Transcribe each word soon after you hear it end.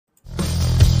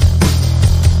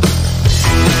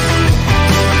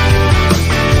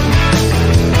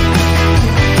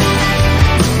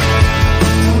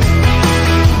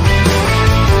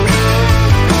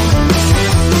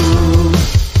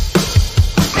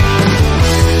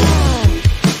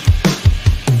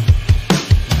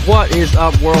What is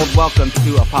up, world? Welcome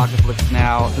to Apocalypse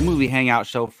Now, the movie hangout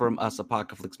show from us,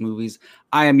 Apocalypse Movies.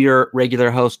 I am your regular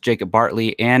host, Jacob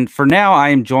Bartley, and for now, I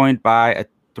am joined by a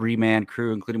three-man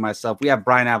crew, including myself. We have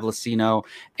Brian Avellino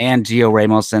and Gio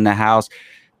Ramos in the house.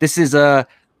 This is a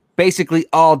basically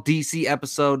all DC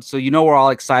episode, so you know we're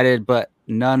all excited, but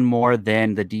none more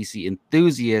than the DC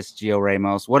enthusiast, Gio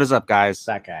Ramos. What is up, guys?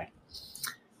 That guy.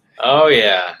 Oh,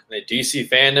 yeah. The DC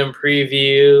fandom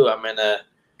preview. I'm in a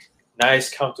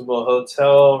nice, comfortable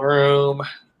hotel room.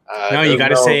 No, you got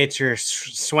to say it's your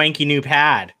swanky new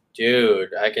pad.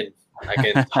 Dude, I can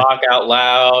talk out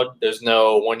loud. There's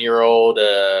no one-year-old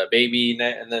baby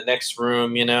in the next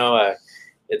room, you know.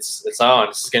 It's on.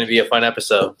 It's going to be a fun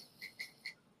episode.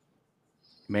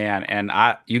 Man, and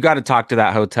you got to talk to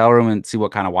that hotel room and see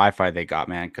what kind of Wi-Fi they got,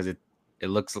 man, because it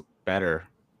looks better.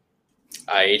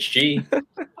 IHG,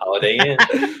 Holiday Inn.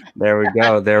 There we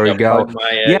go.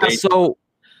 So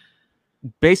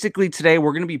basically today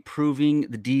we're going to be proving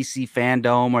the DC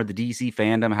fandom or the DC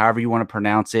fandom, however you want to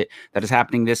pronounce it, that is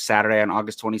happening this Saturday on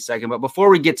August 22nd. But before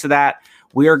we get to that,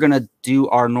 we are going to do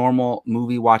our normal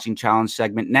movie watching challenge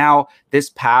segment. Now,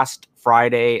 this past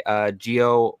Friday,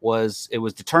 it was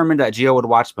determined that Gio would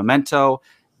watch Memento,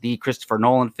 the Christopher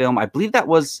Nolan film. I believe that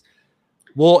was,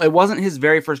 well, it wasn't his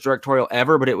very first directorial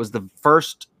ever, but it was the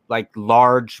first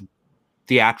large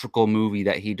theatrical movie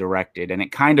that he directed, and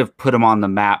it kind of put him on the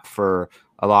map for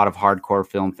a lot of hardcore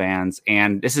film fans.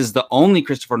 And this is the only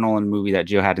Christopher Nolan movie that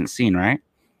Gio hadn't seen, right?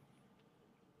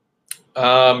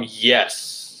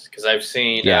 Yes, because I've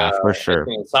seen for sure.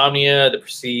 Insomnia, The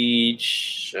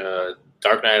Prestige,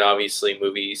 Dark Knight, obviously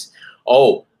movies.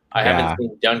 Oh, I haven't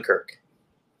seen Dunkirk.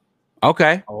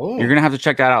 Okay. You're going to have to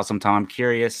check that out sometime. I'm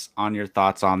curious on your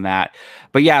thoughts on that.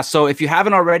 But yeah, so if you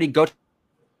haven't already, go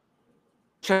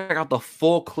check out the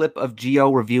full clip of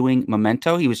Gio reviewing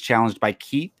Memento. He was challenged by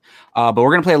Keith, but we're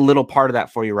going to play a little part of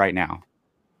that for you right now.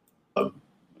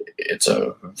 It's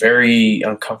a very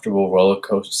uncomfortable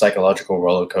psychological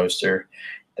roller coaster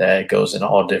that goes in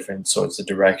all different sorts of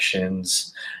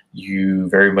directions. You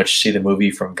very much see the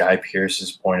movie from Guy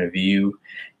Pearce's point of view,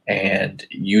 and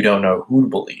you don't know who to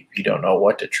believe. You don't know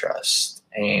what to trust.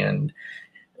 And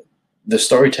the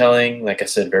storytelling, like I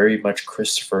said, very much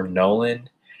Christopher Nolan.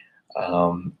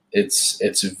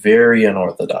 It's very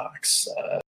unorthodox.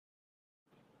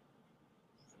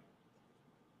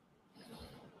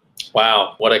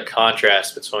 Wow, what a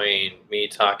contrast between me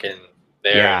talking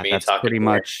there and me talking pretty here.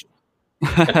 Much.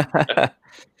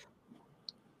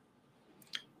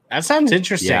 That sounds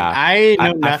interesting. Yeah. I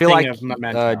know nothing I feel like, of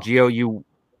Memento. Gio, you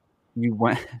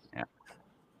went. Yeah.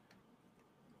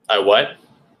 I what?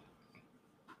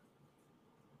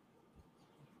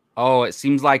 Oh, it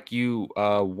seems like you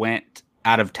went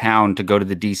out of town to go to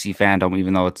the DC fandom,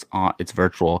 even though it's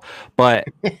virtual. But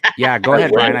yeah, go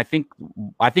ahead, Brian. I think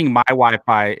my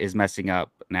Wi-Fi is messing up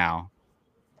now.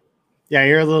 Yeah,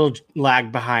 you're a little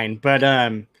lag behind, but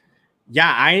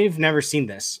yeah, I've never seen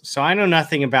this, so I know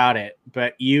nothing about it.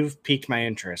 But you've piqued my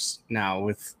interest now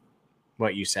with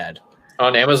what you said.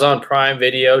 On Amazon Prime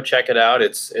Video, check it out.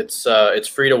 It's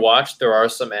free to watch. There are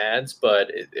some ads,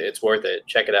 but it's worth it.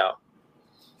 Check it out.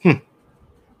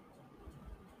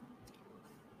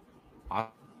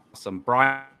 Awesome,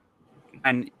 Brian.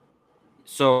 And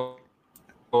so,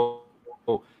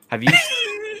 have you?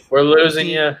 We're losing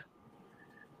you.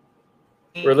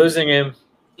 We're losing him.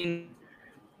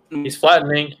 He's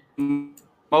flattening.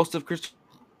 Most of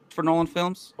Christopher Nolan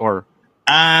films, or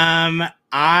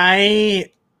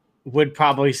I would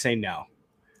probably say no.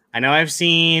 I know I've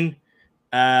seen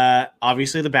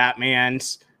obviously the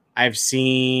Batmans. I've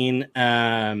seen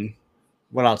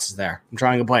what else is there? I'm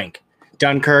drawing a blank.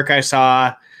 Dunkirk, I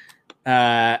saw.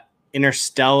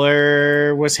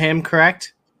 Interstellar was him,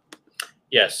 correct?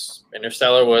 Yes,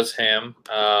 Interstellar was him.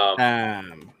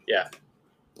 Yeah.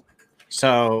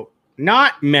 So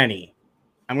not many.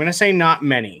 I'm gonna say not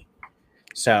many.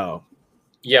 So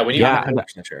yeah, when you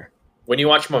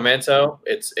watch Memento,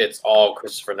 it's all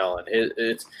Christopher Nolan.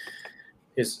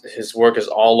 His work is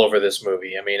all over this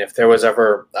movie. I mean, if there was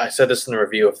ever, I said this in the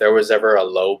review, if there was ever a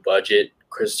low budget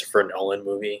Christopher Nolan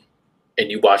movie, and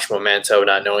you watch Memento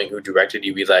not knowing who directed,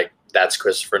 you'd be like, that's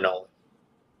Christopher Nolan.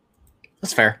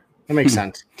 That's fair. That makes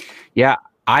sense. Yeah,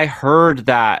 I heard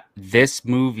that this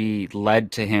movie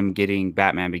led to him getting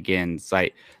Batman Begins.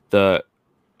 Like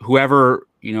whoever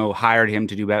hired him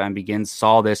to do Batman Begins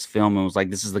saw this film and was like,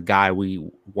 this is the guy we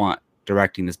want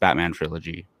directing this Batman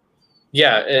trilogy.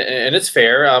 Yeah, and it's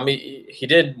fair. He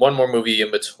did one more movie in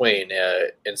between,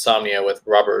 Insomnia with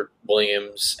Robin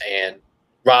Williams.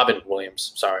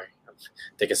 Sorry,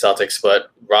 thinking Celtics,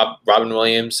 but Robin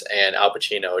Williams and Al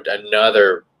Pacino,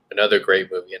 another another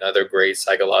great movie, another great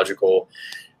psychological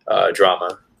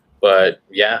drama. But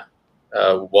yeah,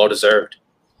 well deserved.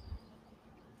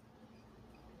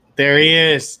 There he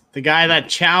is, the guy that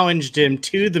challenged him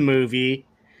to the movie,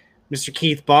 Mr.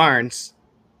 Keith Barnes.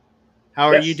 How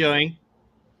are you doing?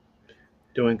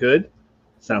 Doing good.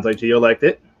 Sounds like Gio liked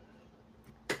it.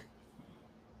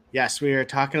 Yes, we were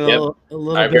talking a little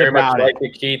I bit very about much it. like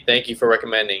it, Keith. Thank you for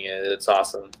recommending it. It's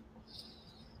awesome.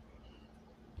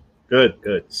 Good.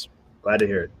 Glad to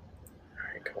hear it.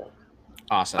 All right, cool.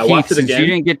 Awesome. I watched Keith, it since again. you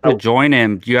didn't get to join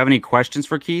him, do you have any questions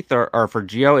for Keith or for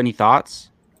Gio? Any thoughts?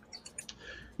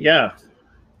 Yeah.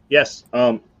 Yes.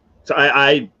 So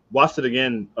I watched it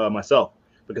again myself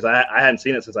because I hadn't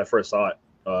seen it since I first saw it.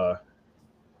 I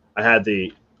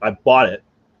bought it.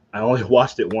 I only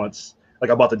watched it once. Like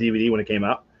I bought the DVD when it came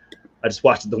out. I just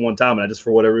watched it the one time, and I just,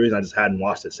 for whatever reason, I just hadn't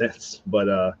watched it since.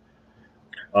 But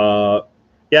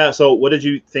yeah. So what did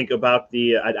you think about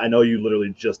the? I know you literally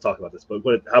just talked about this, but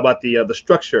how about the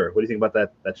structure? What do you think about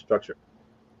that structure?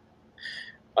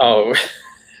 Oh,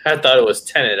 I thought it was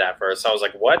Tenet at first. I was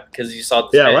like, "What?" Because you saw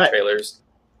the Tenet trailers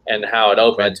and how it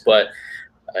opens. Right.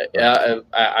 But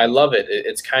I love it.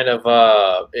 It's kind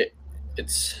of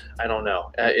it's I don't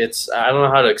know. I don't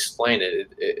know how to explain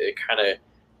it. It kind of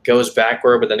goes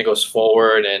backward, but then it goes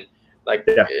forward, and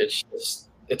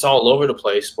it's all over the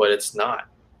place. But it's not.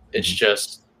 It's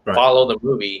just follow the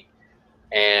movie,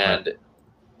 and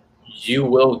you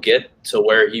will get to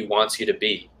where he wants you to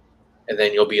be, and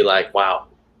then you'll be like, wow.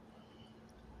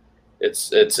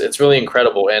 It's really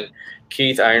incredible. And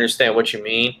Keith, I understand what you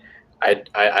mean.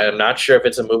 I'm not sure if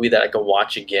it's a movie that I can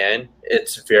watch again.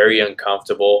 It's very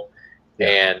uncomfortable,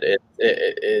 and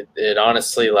it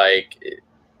honestly, like,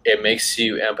 it makes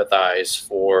you empathize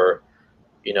for,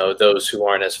 those who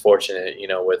aren't as fortunate,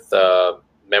 with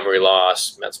memory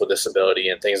loss, mental disability,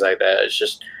 and things like that. It's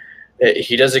just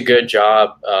he does a good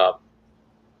job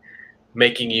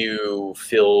making you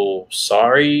feel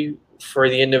sorry for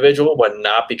the individual, but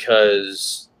not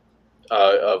because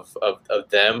of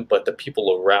them, but the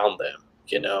people around them,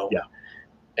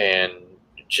 and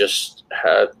just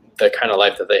have the kind of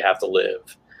life that they have to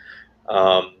live.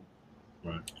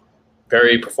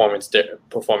 Very performance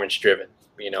driven.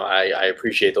 I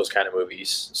appreciate those kind of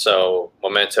movies. So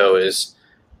Memento is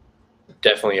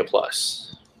definitely a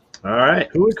plus. All right,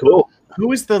 cool.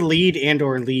 Who is the lead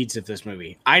and/or leads of this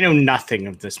movie? I know nothing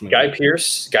of this movie. Guy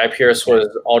Pearce. Guy Pearce was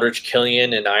Aldrich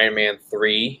Killian in Iron Man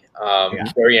 3.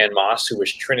 Carrie-Ann Moss, who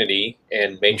was Trinity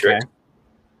in Matrix.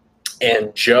 Okay.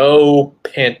 And Joe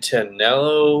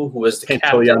Pantoliano, who was the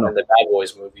captain in the Bad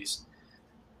Boys movies.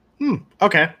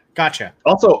 Okay, gotcha.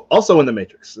 Also in the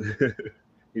Matrix.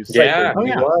 He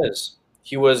was.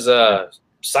 He was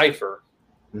Cypher.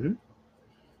 Mm-hmm.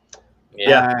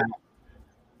 Yeah.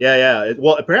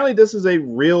 Well, apparently this is a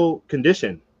real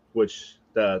condition, which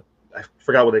I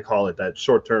forgot what they call it, that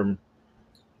short-term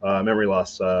memory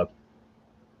loss.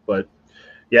 But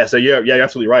yeah, so you're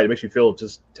absolutely right. It makes you feel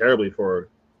just terribly for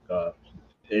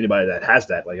anybody that has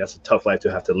that. Like, that's a tough life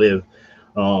to have to live.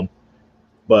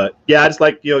 But yeah, I just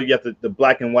like, you have the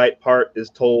black and white part is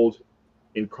told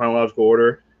in chronological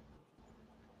order.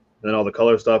 And then all the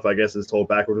color stuff, I guess, is told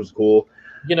backwards, which is cool.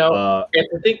 And I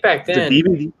think back then, the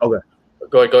DVD. Okay.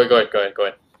 Go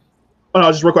ahead. Oh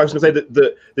no, just real quick. I was gonna say that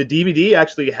the DVD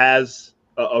actually has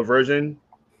a version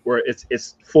where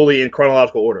it's fully in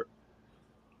chronological order,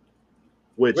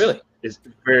 which is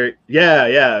very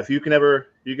If you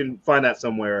can find that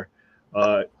somewhere,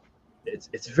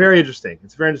 it's very interesting.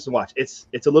 It's very interesting to watch. It's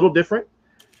a little different.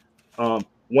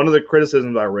 One of the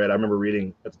criticisms I remember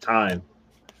reading at the time,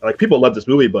 like, people love this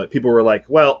movie, but people were like,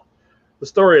 well, the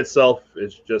story itself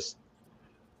is just,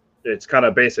 it's kind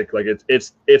of basic. Like,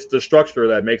 it's the structure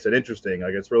that makes it interesting.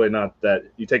 Like, it's really not that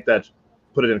you take that,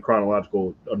 put it in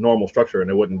a normal structure, and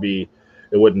it wouldn't be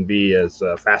as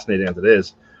fascinating as it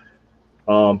is.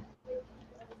 I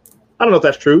don't know if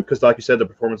that's true, because like you said, the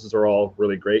performances are all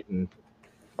really great, and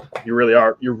you really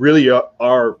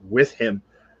are with him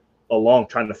along,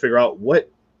 trying to figure out what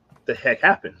the heck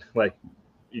happened. Like,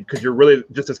 because you're really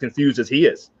just as confused as he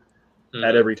is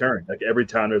at every turn. Like, every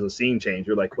time there's a scene change,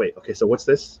 you're like, wait, okay, so what's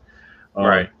this?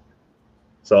 Right.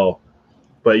 So,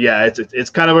 but yeah, it's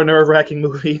kind of a nerve-wracking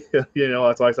movie.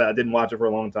 That's why I said I didn't watch it for a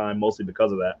long time, mostly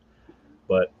because of that.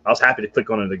 But I was happy to click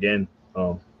on it again.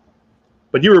 But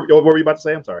what were you about to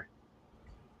say? I'm sorry.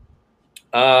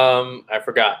 I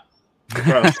forgot.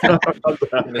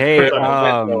 Hey, I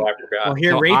forgot. Well,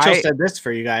 here, Rachel said this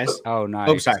for you guys. Oh, nice.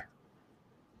 Oh, sorry.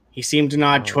 He seemed an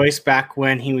odd choice back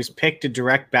when he was picked to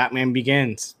direct Batman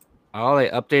Begins. Oh, they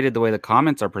updated the way the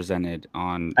comments are presented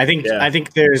on. I think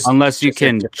there's, unless you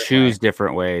can choose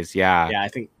different ways. Yeah. Yeah, I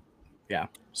think Yeah.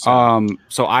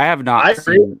 So I have not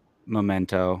seen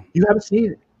Memento. You haven't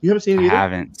seen it? You haven't seen it either? I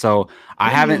haven't. So I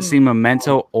haven't seen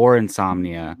Memento or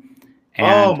Insomnia. And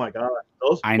oh my god.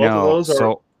 Both of those are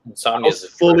so Insomnia's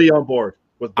fully on board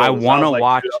with both. I want to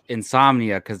watch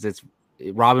Insomnia because it's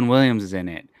Robin Williams is in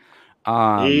it.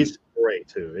 He's great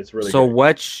too. It's really so.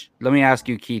 good. Let me ask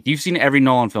you, Keith. You've seen every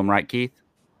Nolan film, right, Keith?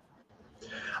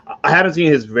 I haven't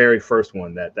seen his very first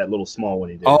one, that little small one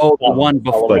he did. Oh, the one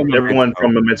before. But everyone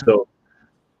from Memento.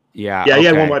 Yeah. Yeah, he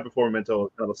had one right before Memento.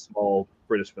 It's kind of a small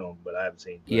British film, but I haven't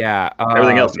seen. Yeah.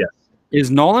 Everything else, yes.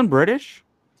 Is Nolan British?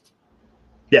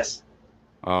 Yes.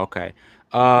 Oh, okay.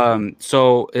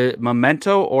 So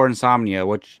Memento or Insomnia,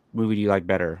 which movie do you like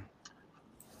better?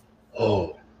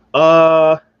 Oh.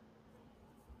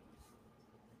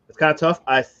 It's kind of tough.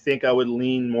 I think I would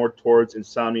lean more towards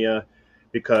Insomnia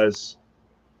because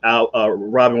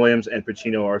Robin Williams and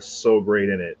Pacino are so great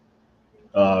in it.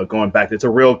 Going back, it's a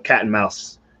real cat and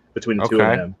mouse between the two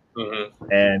of them.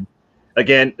 Mm-hmm. And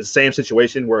again, the same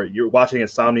situation where you're watching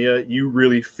Insomnia, you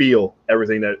really feel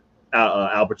everything that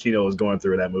Al Pacino is going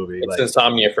through in that movie. It's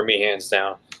Insomnia for me, hands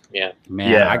down. Yeah,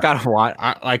 man, yeah. I gotta watch.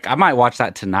 I might watch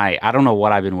that tonight. I don't know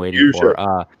what I've been waiting for.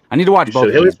 I need to watch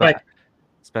both of these,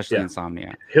 especially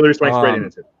Insomnia. Hilary Swank's great in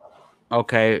it too.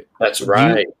 Okay, that's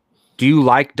right. Do you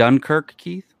like Dunkirk,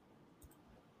 Keith?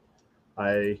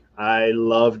 I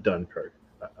love Dunkirk.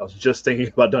 I was just thinking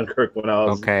about Dunkirk when I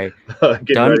was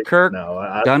Dunkirk.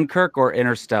 No, Dunkirk or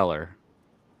Interstellar?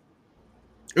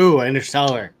 Ooh,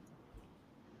 Interstellar.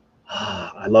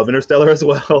 I love Interstellar as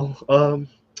well.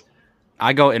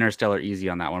 I go Interstellar easy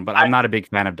on that one, but I'm not a big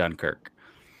fan of Dunkirk.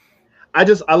 I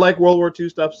like World War II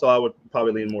stuff, so I would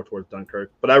probably lean more towards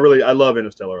Dunkirk. But I love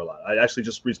Interstellar a lot. I actually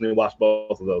just recently watched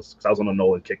both of those because I was on a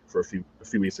Nolan kick for a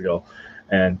few weeks ago,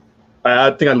 and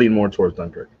I think I lean more towards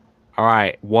Dunkirk. All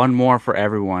right, one more for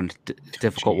everyone.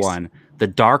 Difficult one. The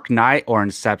Dark Knight or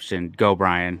Inception? Go,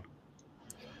 Brian.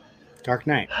 Dark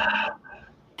Knight.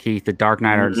 Keith, The Dark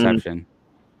Knight or Inception?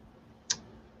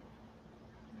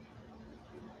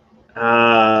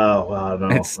 Well, I don't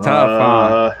know. It's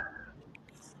tough, huh?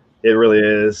 It really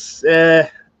is.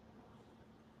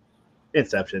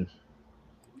 Inception.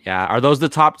 Yeah. Are those the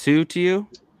top two to you?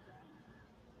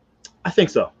 I think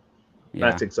so. Yeah.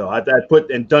 I think so. I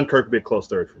put in Dunkirk would be a close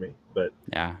third for me, but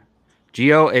yeah.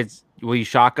 Gio, will you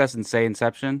shock us and say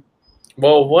Inception?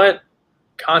 Well, what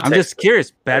context? I'm just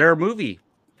curious. Better movie.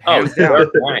 Oh,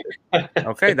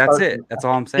 okay, that's it. That's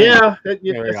all I'm saying. Yeah,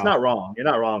 it's not wrong. You're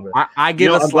not wrong. But I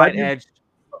give a slight edge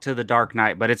to The Dark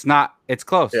Knight, but it's not. It's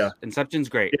close. Yeah. Inception's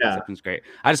great. Yeah. Inception's great.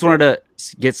 I just wanted to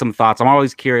get some thoughts. I'm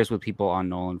always curious with people on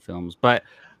Nolan films, but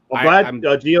I'm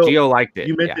glad Gio liked it.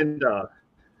 You mentioned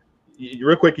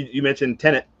real quick. You mentioned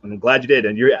Tenet. I'm glad you did,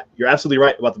 and you're absolutely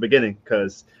right about the beginning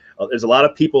because there's a lot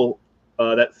of people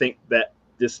that think that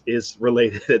this is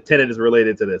related. That Tenet is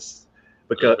related to this.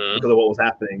 Because of what was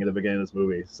happening in the beginning of this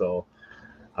movie. So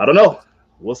I don't know.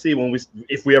 We'll see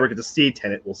if we ever get to see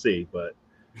Tenet, we'll see. But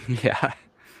yeah.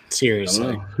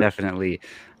 Seriously. Definitely.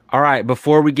 All right.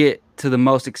 Before we get to the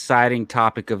most exciting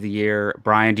topic of the year,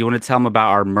 Brian, do you want to tell them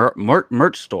about our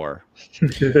merch store?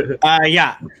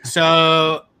 Yeah.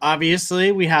 So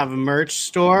obviously we have a merch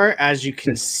store. As you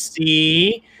can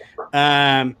see,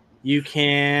 you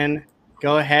can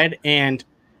go ahead and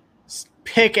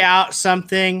pick out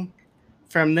something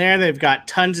from there. They've got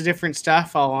tons of different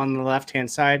stuff all on the left-hand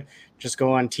side. Just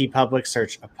go on TeePublic,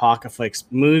 search Apocalypse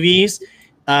Movies.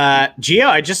 Gio,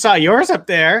 I just saw yours up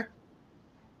there.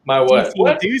 My what?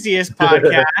 Enthusiast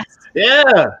podcast.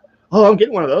 Yeah. Oh, I'm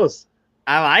getting one of those.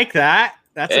 I like that.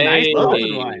 That's a nice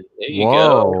looking one.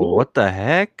 Whoa, cool. What the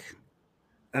heck?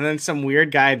 And then some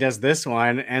weird guy does this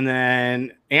one and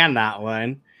that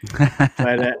one.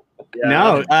 But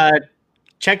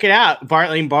check it out.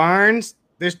 Bartley Barnes.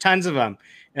 There's tons of them.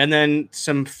 And then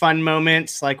some fun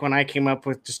moments like when I came up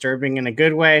with Disturbing in a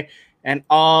Good Way and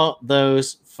all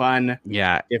those fun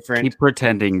different. Keep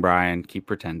pretending, Brian. Keep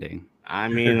pretending. I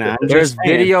mean, there's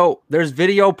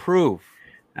video proof.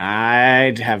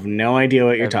 I have no idea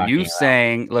what you're talking about.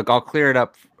 Saying, look, I'll clear it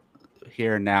up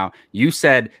here and now. You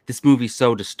said this movie's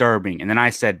so disturbing. And then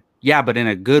I said, yeah, but in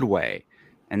a good way.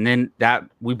 And then that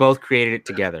we both created it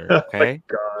together. Okay. Oh my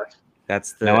gosh.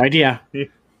 That's no idea.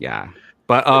 Yeah.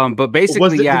 But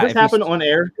basically, did this happen on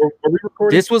air? Were we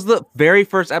recording? This was the very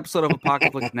first episode of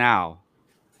Apocalypse Now,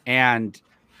 and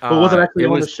was it actually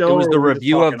on the show? It was the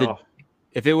review of the.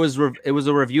 If it was, it was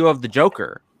a review of the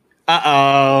Joker.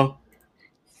 Oh,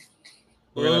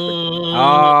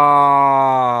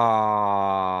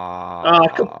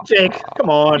 come on, Jake, come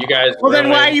on, you guys. Well, then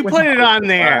why you put it on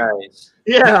there?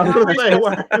 Yeah, I was gonna say.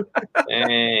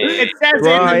 It says in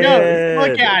the notes.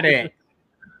 Look at it.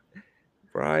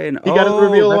 Brian. He got his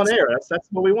reveal on air. That's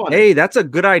what we want. Hey, that's a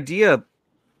good idea.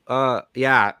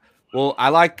 Yeah. Well, I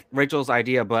like Rachel's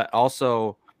idea, but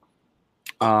also,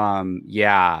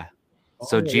 yeah.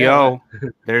 So, Gio,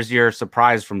 there's your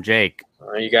surprise from Jake.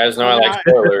 You guys know I like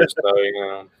spoilers, so you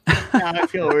know. I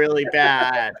feel really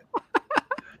bad.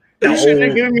 You shouldn't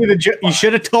have given me the. You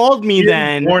should have told me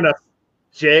then. Warn us,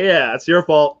 Jay. Yeah, it's your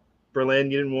fault, Berlin.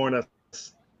 You didn't warn us.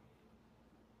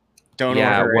 Don't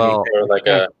order anything. Or like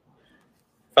I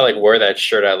felt like wear that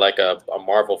shirt at like a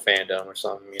Marvel fandom or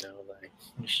something, you know. Like.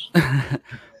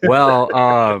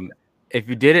 Well, if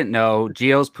you didn't know,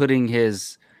 Gio's putting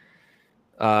his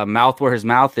mouth where his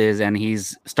mouth is, and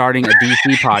he's starting a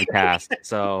DC podcast.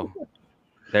 So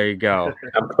there you go.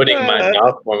 I'm putting my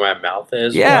mouth where my mouth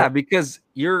is. Yeah, because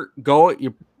you're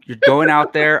going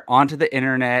out there onto the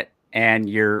internet and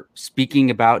you're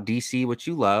speaking about DC, which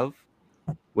you love,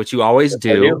 which you always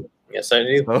do. Yes, I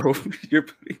do. So you're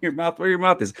putting your mouth where your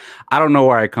mouth is. I don't know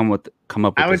where I come up with.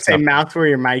 I would say mouth where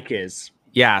your mic is.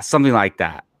 Yeah, something like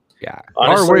that. Yeah,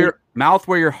 honestly, or where your mouth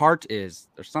where your heart is,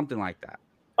 or something like that.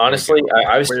 Honestly,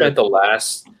 I've spent the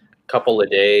last couple of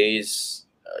days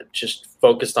just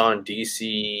focused on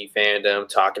DC fandom,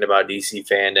 talking about DC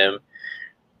fandom,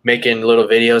 making little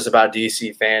videos about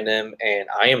DC fandom, and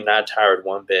I am not tired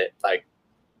one bit. Like,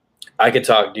 I could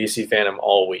talk DC fandom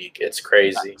all week. It's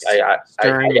crazy. I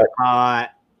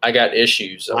got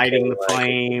issues. Lighting the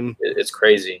flame. It's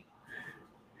crazy.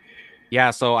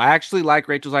 Yeah, so I actually like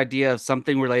Rachel's idea of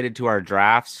something related to our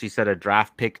drafts. She said a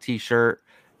draft pick T-shirt.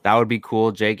 That would be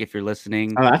cool, Jake, if you're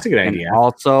listening. Oh, that's a good idea. And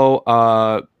also,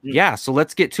 yeah, so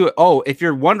let's get to it. Oh, if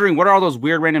you're wondering what are all those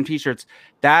weird random T-shirts,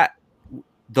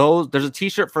 there's a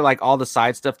T-shirt for like all the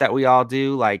side stuff that we all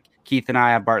do. Like Keith and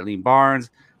I have Bartley and Barnes.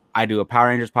 I do a Power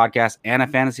Rangers podcast and a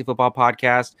fantasy football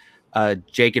podcast.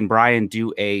 Jake and Brian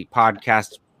do a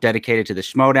podcast dedicated to the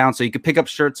Schmodown. So you can pick up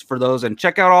shirts for those and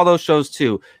check out all those shows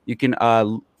too. You can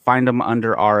find them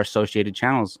under our associated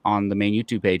channels on the main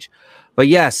YouTube page. But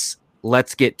yes,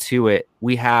 let's get to it.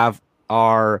 We have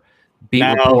our beat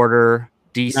reporter,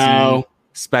 DC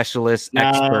specialist,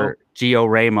 expert, Gio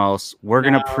Ramos. We're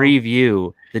going to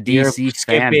preview the DC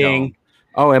fandom.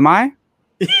 Oh, am I?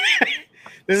 This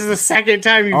is the second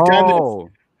time you've done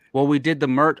this. Well, we did the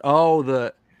merch.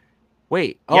 Brian.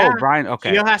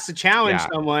 Okay. Gio has to challenge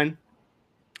someone.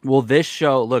 Well, this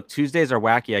show, look, Tuesdays are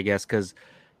wacky, I guess, because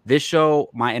this show,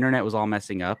 my internet was all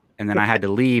messing up, and then I had to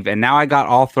leave, and now I got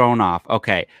all thrown off.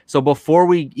 Okay, so before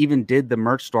we even did the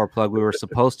merch store plug, we were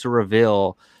supposed to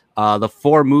reveal the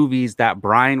 4 movies that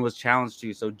Brian was challenged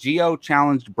to. So Gio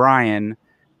challenged Brian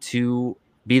to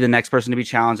be the next person to be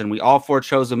challenged, and we all 4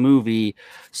 chose a movie.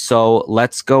 So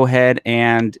let's go ahead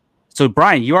and... So,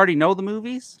 Brian, you already know the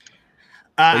movies?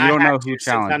 You don't know who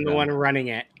challenged I'm the one running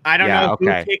it. I don't know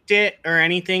who picked it or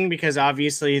anything because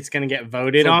obviously it's going to get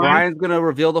voted on. Brian's going to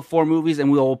reveal the 4 movies,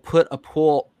 and we'll put a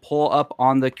poll up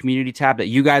on the community tab that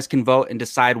you guys can vote and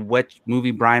decide which movie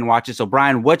Brian watches. So,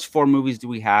 Brian, which 4 movies do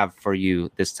we have for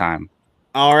you this time?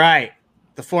 All right.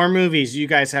 The 4 movies you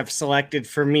guys have selected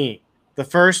for me. The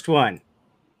first one,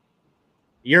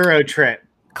 Euro Trip.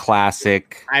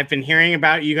 Classic. I've been hearing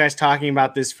about you guys talking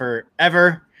about this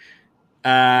forever.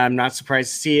 I'm not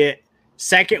surprised to see it.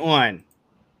 Second one,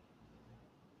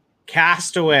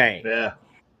 Castaway. Yeah.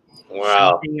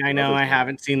 Wow. Something I know I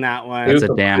haven't seen that one. That's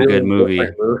a damn good movie.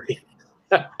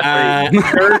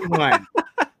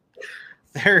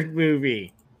 Third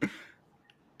movie,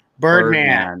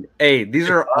 Birdman. Hey, these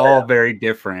are all very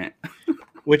different.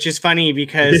 Which is funny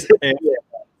because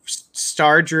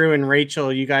Star, Drew, and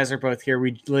Rachel, you guys are both here.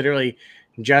 We literally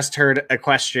just heard a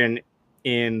question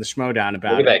in the Schmodown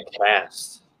about it. Look at that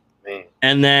cast, man.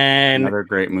 And then another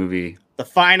great movie. The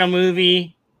final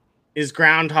movie is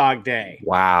Groundhog Day.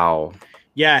 Wow.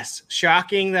 Yes,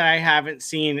 shocking that I haven't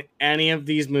seen any of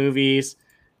these movies,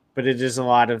 but it is a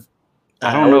lot of.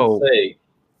 I don't know.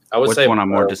 I would say which one I'm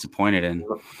more disappointed in.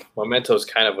 Memento is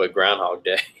kind of a Groundhog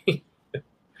Day.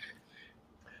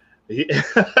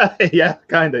 Yeah,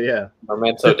 kind of. Yeah.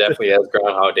 Memento definitely has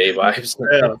Groundhog Day vibes.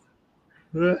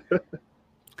 Yeah.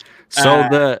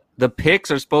 So the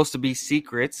picks are supposed to be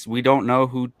secrets. We don't know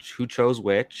who chose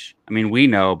which. I mean, we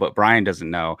know, but Brian doesn't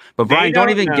know. But Brian, don't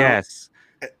even guess.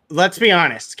 Let's be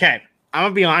honest. Okay, I'm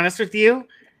gonna be honest with you.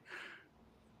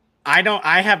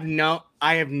 I have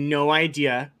no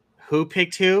idea who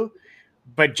picked who,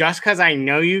 but just because I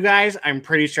know you guys, I'm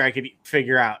pretty sure I could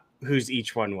figure out whose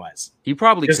each one was. You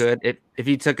probably could if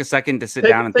you took a second to sit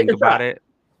down and think about it.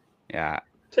 Yeah.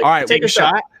 All right, take a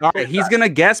shot. All right, he's gonna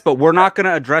guess, but we're not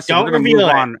gonna address it. We're gonna move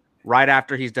on right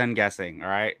after he's done guessing. All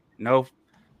right, no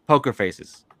poker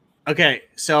faces. Okay,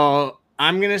 so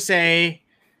I'm gonna say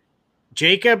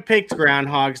Jacob picked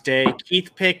Groundhog's Day.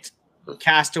 Keith picked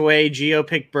Castaway. Gio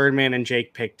picked Birdman, and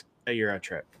Jake picked a Euro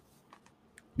Trip.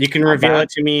 You can reveal it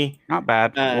to me. Not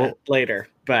bad. Later,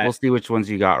 but we'll see which ones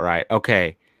you got right.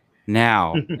 Okay.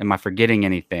 Now, am I forgetting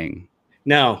anything?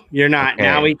 No, you're not. Okay.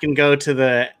 Now we can go to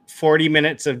the 40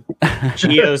 minutes of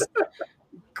Gio's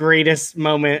greatest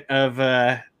moment of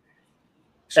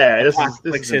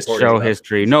this is show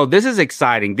history. No, this is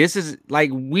exciting. This is like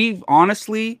we've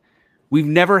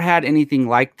never had anything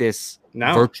like this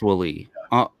virtually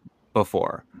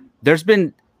before. There's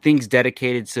been things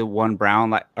dedicated to one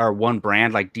brand like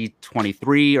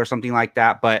D23 or something like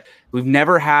that, but we've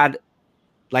never had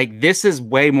like this is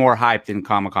way more hype than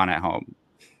Comic-Con at Home.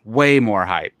 Way more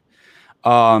hype.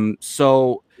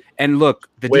 So and look,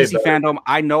 the DC fandom,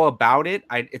 I know about it.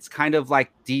 It's kind of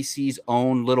like DC's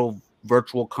own little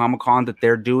virtual Comic-Con that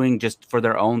they're doing just for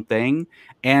their own thing.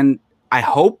 And I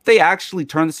hope they actually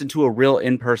turn this into a real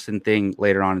in-person thing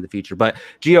later on in the future. But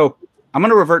Gio, I'm going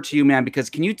to revert to you, man,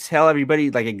 because can you tell everybody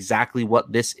like exactly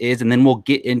what this is? And then we'll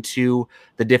get into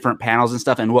the different panels and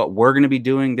stuff and what we're going to be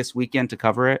doing this weekend to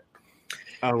cover it.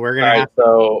 We're going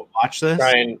to watch this.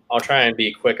 I'll try and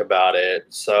be quick about it.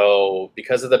 So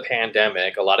because of the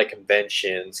pandemic, a lot of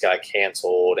conventions got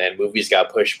canceled and movies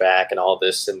got pushed back and all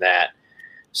this and that.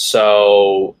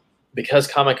 So because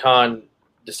Comic-Con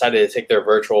decided to take their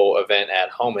virtual event at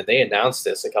home, and they announced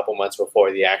this a couple months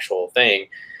before the actual thing,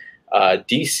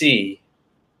 DC,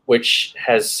 which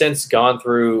has since gone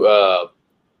through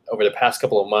over the past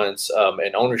couple of months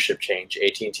an ownership change.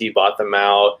 AT&T bought them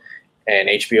out, and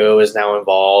HBO is now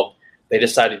involved. They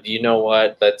decided, you know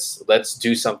what, let's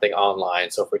do something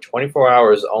online. So for 24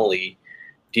 hours only,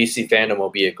 DC Fandom will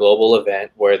be a global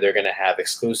event where they're going to have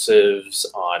exclusives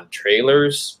on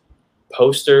trailers,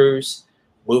 posters,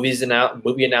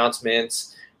 movie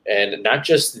announcements, and not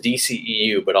just the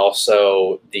DCEU, but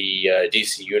also the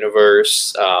DC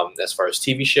Universe as far as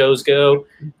TV shows go,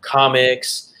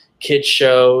 comics, kids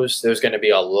shows. There's going to be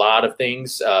a lot of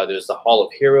things. There's the Hall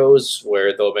of Heroes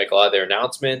where they'll make a lot of their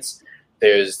announcements.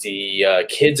 There's the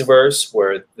Kids Verse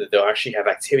where they'll actually have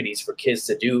activities for kids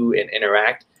to do and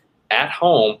interact at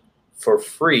home for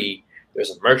free. There's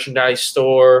a merchandise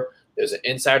store. There's an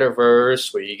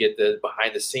Insiderverse where you get the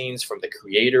behind the scenes from the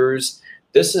creators.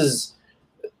 This is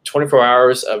 24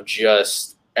 hours of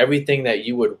just everything that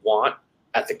you would want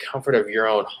at the comfort of your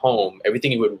own home,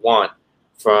 everything you would want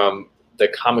from the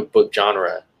comic book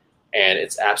genre, and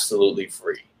it's absolutely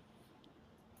free.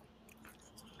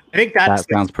 I think that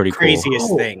sounds pretty craziest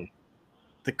cool. thing.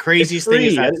 The craziest thing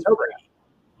is that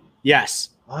yes.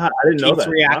 Wow, I didn't know that.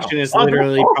 Reaction is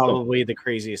literally awesome. Probably the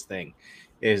craziest thing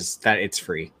is that it's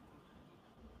free.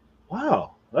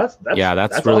 Wow, that's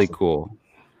really awesome. cool.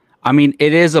 I mean,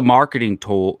 it is a marketing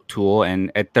tool,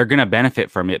 and they're going to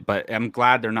benefit from it. But I'm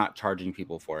glad they're not charging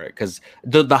people for it because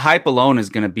the hype alone is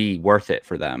going to be worth it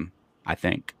for them, I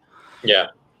think. Yeah.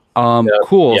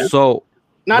 Cool. Yeah. So,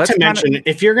 not to mention,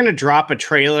 if you're going to drop a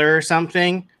trailer or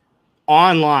something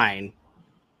online,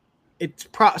 it's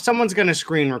someone's going to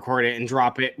screen record it and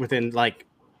drop it within like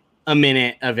a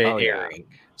minute of it airing.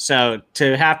 Yeah. So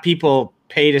to have people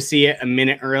pay to see it a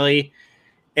minute early,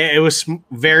 it was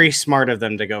very smart of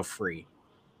them to go free.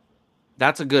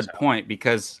 That's a good point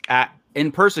because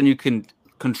in person you can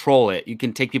control it. You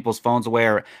can take people's phones away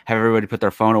or have everybody put their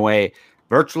phone away.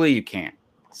 Virtually, you can't.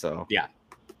 So yeah.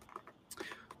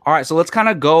 All right, so let's kind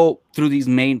of go through these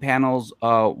main panels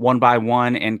one by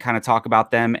one and kind of talk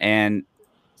about them and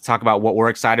talk about what we're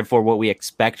excited for, what we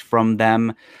expect from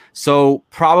them. So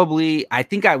probably, I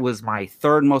think my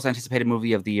third most anticipated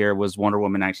movie of the year was Wonder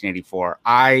Woman 1984.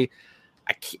 I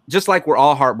just like we're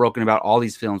all heartbroken about all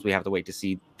these films we have to wait to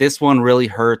see. This one really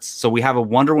hurts. So we have a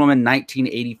Wonder Woman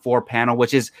 1984 panel,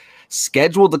 which is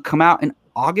scheduled to come out in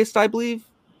August, I believe.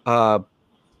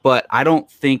 But I don't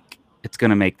think it's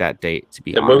going to make that date, to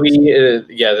be honest.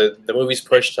 The movie's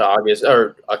pushed to August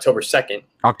or October 2nd.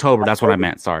 October, that's what I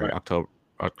meant. Sorry, right.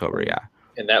 October, yeah.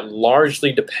 And that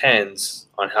largely depends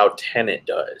on how Tenet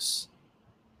does.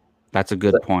 That's a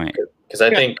good point. Because I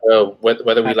think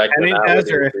whether we like Tenet does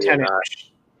or if Tenet,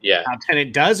 how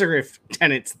Tenet does or if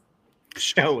Tenet's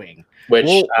showing. Which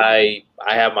I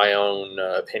have my own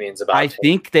opinions about. I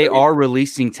think they are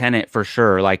releasing Tenet for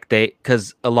sure. Like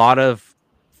because a lot of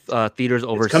theaters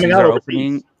overseas are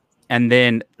opening, and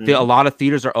then a lot of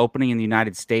theaters are opening in the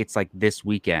United States like this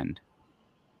weekend.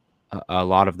 A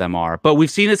lot of them are, but we've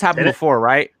seen this happen before,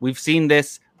 right? We've seen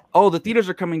this. Oh, the theaters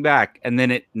are coming back, and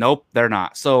then nope, they're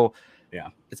not. So yeah,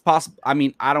 it's possible. I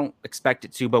mean, I don't expect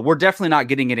it to, but we're definitely not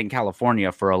getting it in California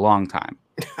for a long time.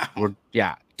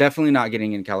 Definitely not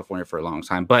getting in California for a long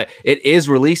time, but it is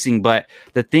releasing. But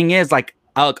the thing is, like,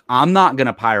 look, I'm not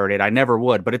gonna pirate it. I never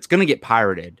would, but it's gonna get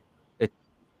pirated.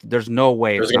 There's no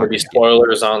way. There's going to be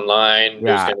spoilers online. Yeah,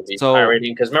 there's going to be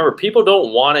pirating. Because remember, people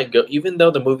don't want to go, even though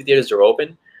the movie theaters are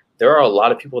open, there are a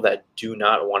lot of people that do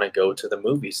not want to go to the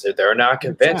movies. They're not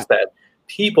convinced that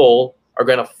people are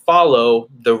going to follow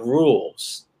the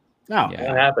rules. No, not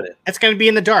happening. It's going to be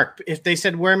in the dark. If they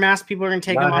said wear masks, people are going to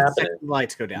take them off. The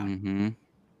lights go down.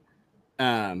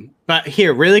 But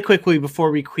here, really quickly, before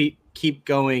we keep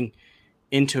going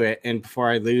into it, and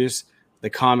before I lose the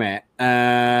comment,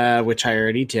 which I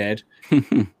already did.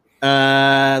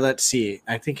 Let's see.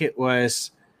 I think it was.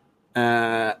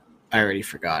 I already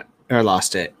forgot or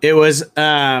lost it. It was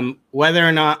whether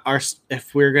or not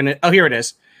if we're gonna. Oh, here it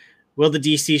is. Will the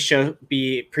DC show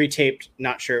be pre-taped?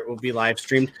 Not sure. It will be live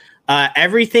streamed.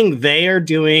 Everything they are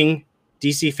doing,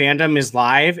 DC Fandom, is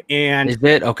live. And is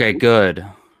it okay? Good.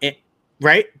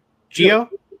 Right, Gio?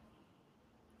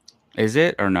 Is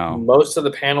it or no? Most of the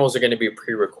panels are going to be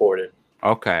pre-recorded.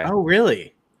 Okay. Oh,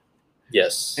 really?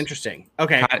 Yes. Interesting.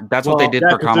 Okay. That's what they did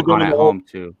for Comic-Con at home,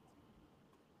 too.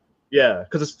 Yeah,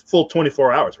 because it's full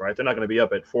 24 hours, right? They're not going to be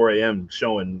up at 4 a.m.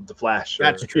 showing The Flash.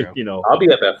 That's true. You know, I'll be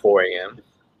up at 4 a.m.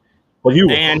 Well, you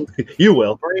will. And you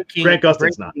will. Grant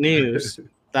Gustin's not. News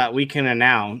that we can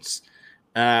announce.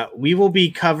 We will be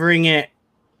covering it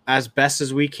as best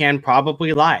as we can,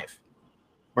 probably live.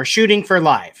 We're shooting for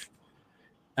live.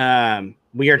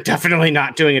 We are definitely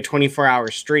not doing a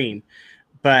 24-hour stream,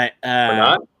 but we're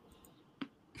not.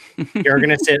 You're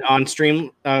gonna sit on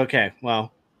stream. Okay,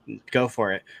 well, go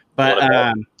for it. But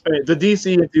the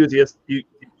DC enthusiasts, you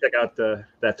check out that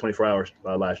 24-hour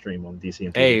live stream on DC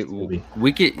Enthusiasts. Hey,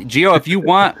 we could, Gio, if you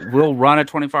want, we'll run a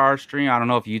 24-hour stream. I don't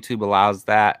know if YouTube allows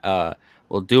that.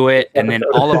 We'll do it, and then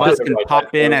all of us can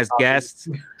pop in as guests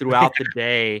throughout the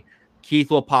day.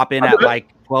 Keith will pop in at like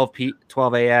 12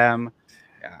 a.m.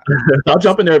 Yeah. I'll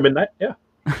jump in there at midnight. Yeah.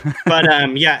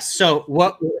 But so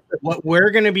what we're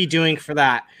going to be doing for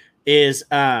that is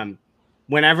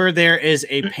whenever there is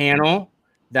a panel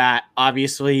that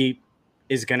obviously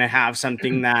is going to have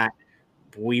something that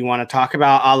we want to talk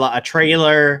about, a la a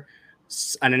trailer,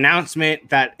 an announcement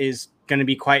that is going to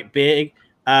be quite big,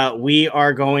 we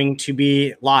are going to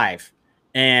be live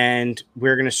and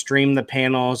we're going to stream the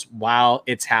panels while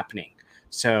it's happening.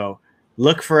 So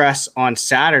look for us on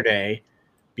Saturday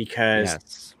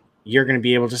because you're going to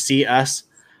be able to see us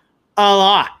a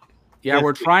lot. Yeah,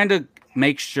 we're trying to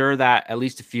make sure that at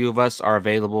least a few of us are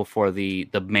available for the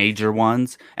major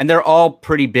ones. And they're all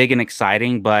pretty big and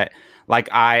exciting, but like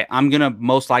I'm going to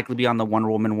most likely be on the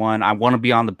Wonder Woman one. I want to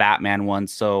be on the Batman one.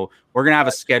 So we're going to have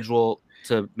a schedule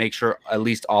to make sure at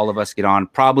least all of us get on.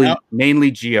 Probably mainly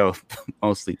Gio,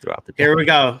 mostly throughout the day. Here we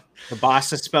go. The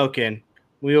boss has spoken.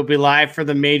 We will be live for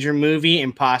the major movie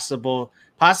and possibly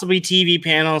TV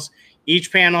panels.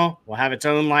 Each panel will have its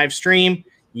own live stream.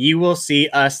 You will see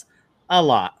us a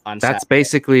lot on Saturday. That's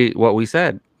basically what we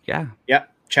said. Yeah.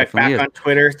 Yep. Check back on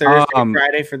Twitter Thursday,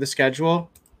 Friday for the schedule.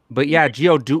 But yeah,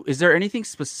 Gio, is there anything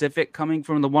specific coming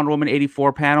from the Wonder Woman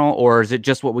 84 panel, or is it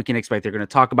just what we can expect? They're going to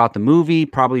talk about the movie,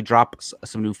 probably drop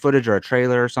some new footage or a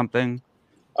trailer or something.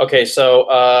 Okay,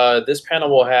 so this panel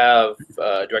will have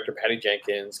director Patty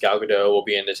Jenkins, Gal Gadot will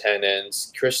be in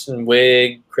attendance, Kristen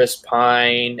Wiig, Chris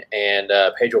Pine, and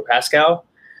Pedro Pascal.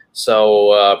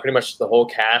 So pretty much the whole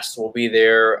cast will be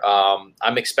there.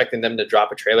 I'm expecting them to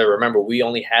drop a trailer. Remember, we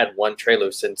only had one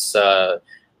trailer since the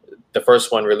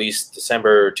first one released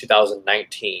December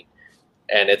 2019,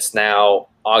 and it's now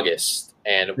August.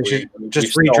 And we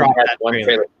just redrop that one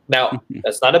trailer. Now,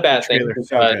 that's not a bad thing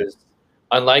because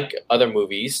unlike other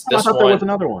movies, I thought there was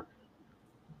another one.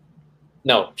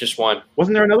 No, just one.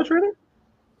 Wasn't there another trailer?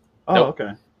 Oh, nope.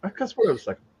 Okay. I guess for a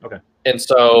second. Okay. And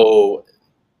so,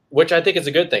 which I think is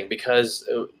a good thing because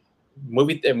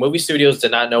movie studios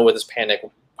did not know what this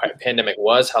pandemic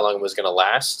was, how long it was going to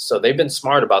last. So they've been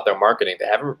smart about their marketing. They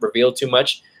haven't revealed too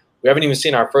much. We haven't even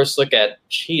seen our first look at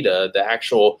Cheetah, the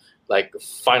actual like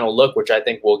final look, which I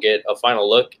think we'll get a final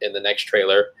look in the next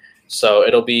trailer. So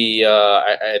it'll be,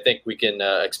 I think we can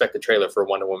expect a trailer for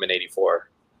Wonder Woman 84.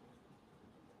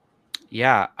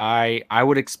 Yeah, I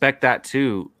would expect that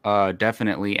too,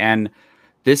 definitely. And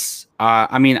this,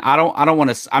 I mean, I don't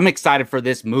want to. I'm excited for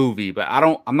this movie, but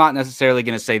I'm not necessarily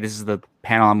going to say this is the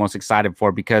panel I'm most excited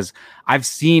for because I've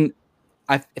seen.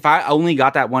 If I only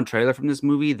got that one trailer from this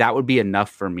movie, that would be enough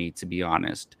for me, to be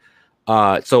honest.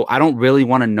 So I don't really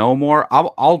want to know more. I'm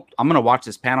going to watch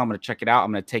this panel. I'm going to check it out.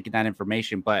 I'm going to take in that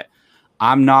information, but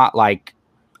I'm not like,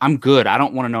 I'm good. I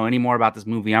don't want to know any more about this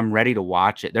movie. I'm ready to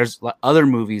watch it. There's other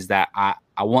movies that I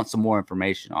want some more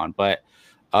information on, but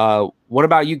what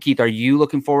about you, Keith? Are you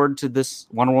looking forward to this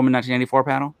Wonder Woman 1994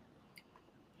 panel?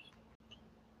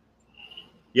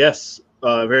 Yes,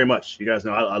 very much. You guys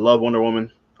know I love Wonder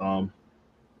Woman. I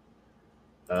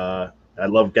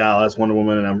love Gal as Wonder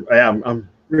Woman, and I'm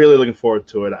really looking forward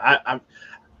to it. I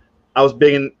was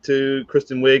big into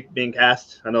Kristen Wiig being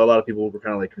cast. I know a lot of people were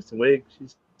kind of like Kristen Wiig,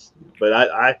 but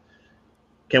I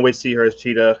can't wait to see her as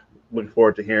Cheetah. Looking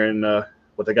forward to hearing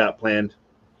what they got planned.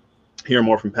 Hear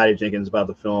more from Patty Jenkins about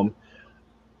the film.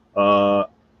 What's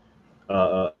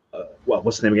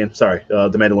the name again? Sorry,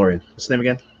 The Mandalorian. What's the name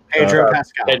again? Pedro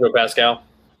Pascal. Pedro Pascal.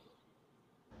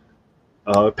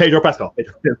 Pedro Pascal.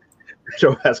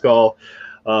 Pedro Pascal.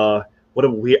 What a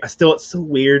weird. It's so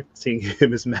weird seeing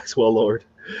him as Maxwell Lord,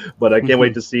 but I can't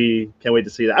wait to see. Can't wait to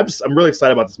see that. I'm really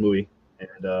excited about this movie,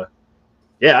 and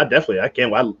yeah, I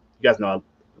can't. You guys know I'm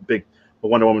a big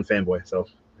Wonder Woman fanboy, so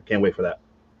I can't wait for that.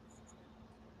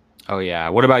 Oh yeah.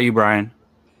 What about you, Brian?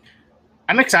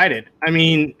 I'm excited. I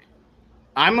mean,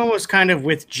 I'm almost kind of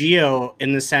with Gio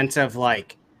in the sense of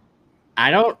like, I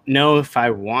don't know if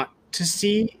I want to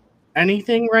see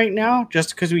anything right now,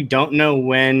 just because we don't know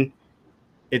when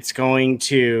it's going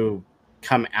to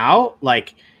come out.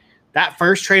 Like, that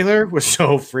first trailer was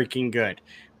so freaking good.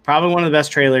 Probably one of the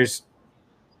best trailers.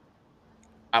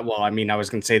 Well, I mean, I was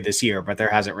going to say this year, but there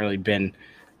hasn't really been.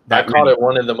 I call it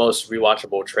one of the most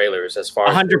rewatchable trailers as far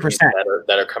as 100%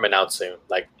 that are coming out soon.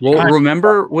 Like, well,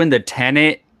 remember when the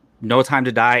Tenet, No Time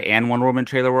to Die, and Wonder Woman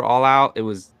trailer were all out?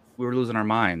 We were losing our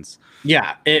minds.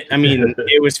 Yeah,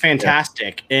 it was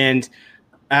fantastic. Yeah.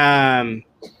 And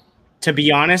to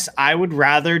be honest, I would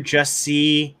rather just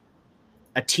see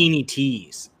a teeny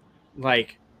tease,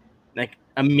 like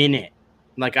a minute.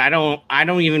 Like I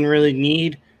don't even really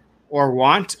need or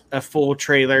want a full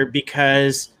trailer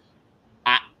because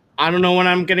I don't know when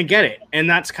I'm gonna get it. And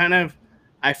that's kind of,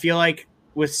 I feel like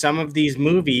with some of these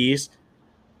movies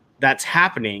that's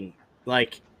happening.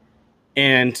 Like,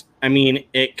 and I mean,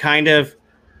 it kind of,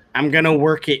 I'm going to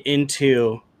work it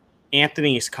into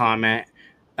Anthony's comment.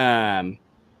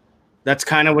 That's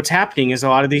kind of what's happening is a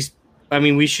lot of these, I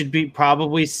mean, we should be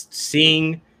probably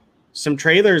seeing some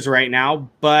trailers right now,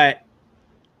 but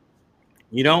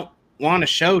you don't want to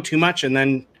show too much and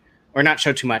then, or not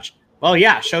show too much. Well,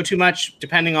 yeah, show too much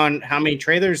depending on how many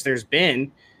trailers there's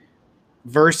been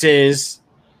versus,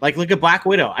 like, look at Black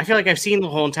Widow. I feel like I've seen the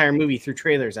whole entire movie through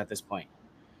trailers at this point,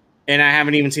 and I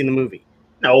haven't even seen the movie.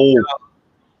 No. So,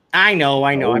 I know.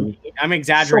 I'm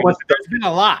exaggerating. So there's been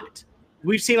a lot.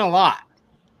 We've seen a lot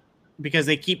because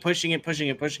they keep pushing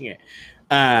it.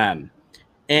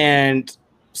 And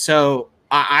so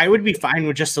I would be fine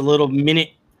with just a little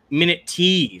minute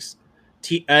tease,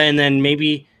 and then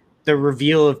maybe the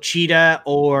reveal of Cheetah,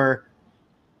 or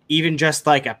even just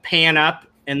like a pan up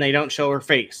and they don't show her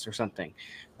face or something.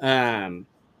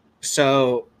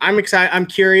 So I'm excited. I'm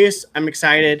curious. I'm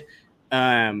excited.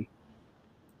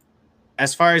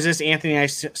 As far as this, Anthony, I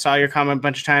saw your comment a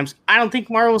bunch of times. I don't think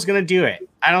Marvel's going to do it.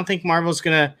 I don't think Marvel's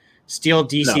going to steal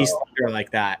DC's thunder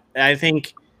like that. I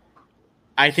think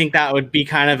that would be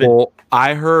kind of Well,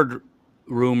 I heard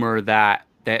rumor that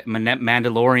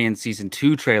Mandalorian season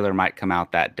 2 trailer might come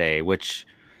out that day, which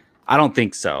I don't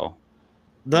think so.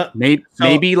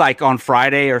 Maybe like on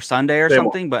Friday or Sunday or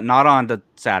something, but not on the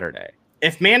Saturday.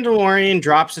 If Mandalorian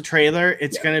drops a trailer,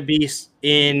 it's going to be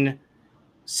in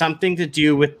something to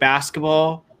do with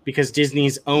basketball because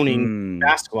Disney's owning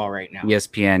basketball right now.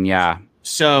 ESPN, yeah.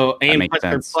 So, and plus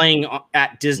they're playing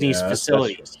at Disney's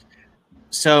facilities.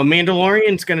 So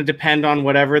Mandalorian's going to depend on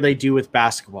whatever they do with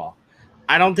basketball.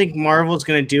 I don't think Marvel's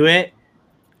going to do it.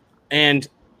 And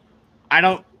I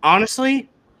don't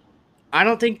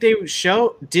think they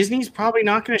show. Disney's probably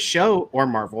not going to show, or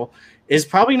Marvel is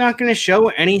probably not going to show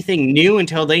anything new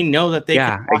until they know that they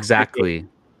can. Yeah, exactly.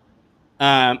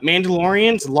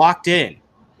 Mandalorian's locked in.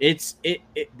 It's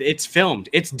filmed.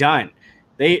 It's done.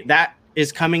 That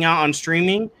is coming out on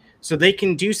streaming, so they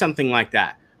can do something like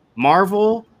that.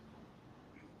 Marvel,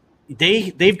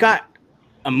 they've got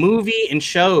a movie and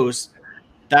shows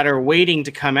that are waiting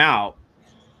to come out.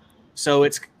 So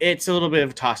it's a little bit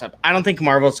of a toss-up. I don't think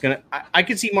Marvel's going to... I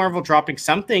could see Marvel dropping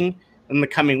something in the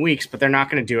coming weeks, but they're not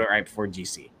going to do it right before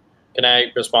DC. Can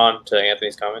I respond to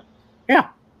Anthony's comment? Yeah.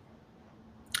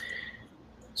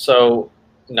 So,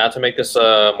 not to make this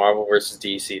a Marvel versus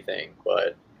DC thing,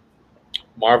 but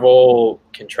Marvel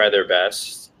can try their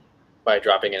best by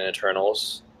dropping an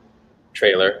Eternals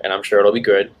trailer, and I'm sure it'll be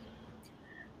good.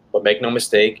 But make no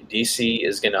mistake, DC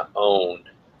is going to own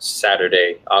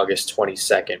Saturday, August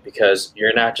 22nd, because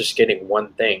you're not just getting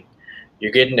one thing.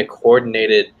 You're getting a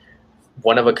coordinated,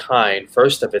 one-of-a-kind,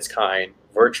 first-of-its-kind,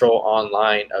 virtual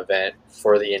online event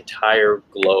for the entire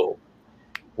globe,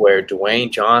 where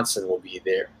Dwayne Johnson will be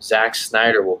there, Zack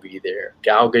Snyder will be there,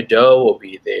 Gal Gadot will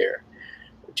be there,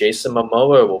 Jason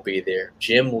Momoa will be there.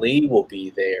 Jim Lee will be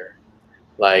there.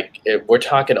 Like, we're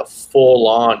talking a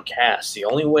full-on cast. The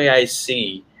only way I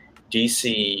see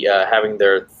DC having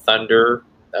their thunder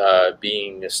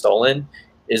being stolen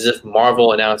is if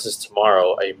Marvel announces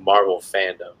tomorrow a Marvel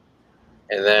fandom.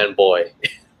 And then, boy,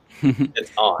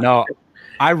 it's on. No,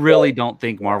 I really don't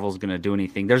think Marvel's going to do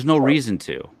anything. There's no reason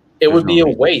to. It would be a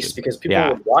waste because people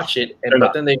would watch it,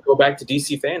 but then they go back to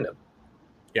DC fandom.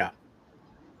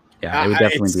 Yeah, it would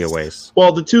definitely be a waste.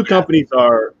 Well, the two companies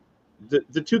are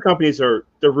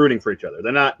they're rooting for each other.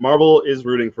 They're not. Marvel is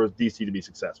rooting for DC to be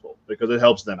successful because it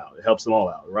helps them out. It helps them all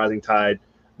out. The rising tide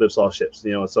lifts all ships.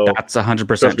 You know, so that's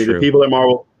 100% true. The people at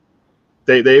Marvel,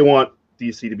 they want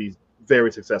DC to be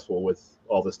very successful with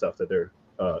all the stuff that they're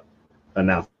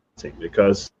announcing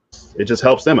because it just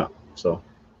helps them out. So,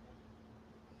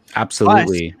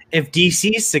 absolutely. Plus, if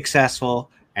DC is successful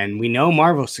and we know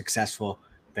Marvel's successful,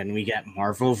 then we get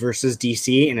Marvel versus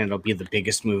DC, and it'll be the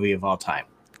biggest movie of all time.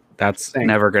 That's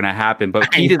never going to happen. But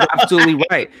Pete is absolutely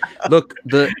right. Look,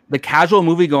 the casual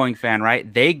movie-going fan,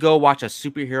 right? They go watch a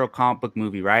superhero comic book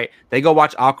movie, right? They go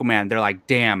watch Aquaman. They're like,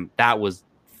 damn, that was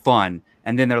fun.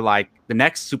 And then they're like, the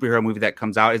next superhero movie that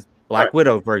comes out is Black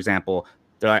Widow, for example.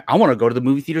 They're like, I want to go to the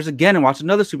movie theaters again and watch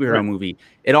another superhero movie.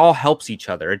 It all helps each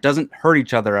other. It doesn't hurt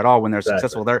each other at all when they're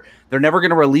successful. They're never going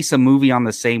to release a movie on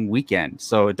the same weekend.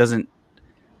 So it doesn't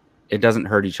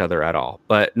hurt each other at all.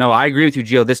 But no, I agree with you,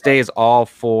 Gio. This day is all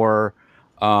for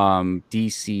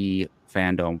DC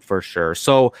fandom for sure.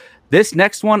 So this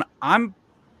next one I'm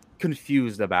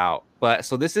confused about. But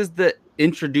so this is the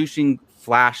introducing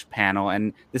Flash panel,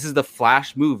 and this is the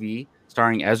Flash movie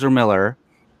starring Ezra Miller,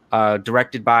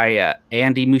 directed by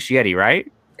Andy Muschietti,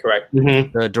 right? Correct.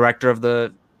 Mm-hmm. The director of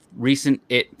the recent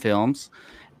It films.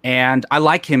 And I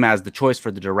like him as the choice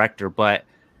for the director, but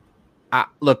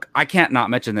look, I can't not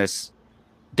mention this.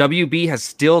 WB has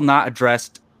still not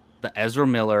addressed the Ezra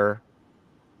Miller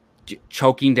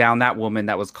choking down that woman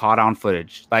that was caught on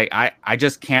footage. Like, I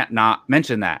just can't not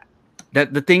mention that.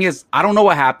 That the thing is, I don't know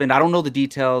what happened. I don't know the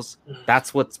details.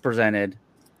 That's what's presented.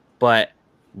 But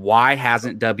why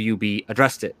hasn't WB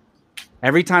addressed it?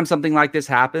 Every time something like this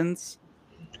happens,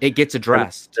 it gets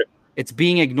addressed. It's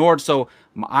being ignored. So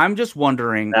I'm just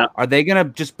wondering, are they going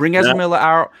to just bring Ezra Miller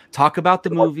out, talk about the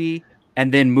movie,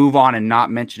 and then move on and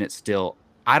not mention it still?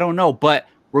 I don't know. But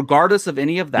regardless of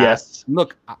any of that,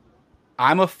 look,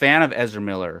 I'm a fan of Ezra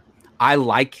Miller. I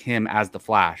like him as the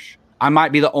Flash. I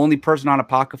might be the only person on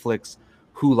Apocalypse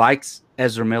who likes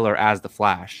Ezra Miller as the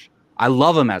Flash. I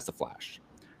love him as the Flash.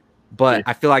 But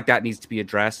I feel like that needs to be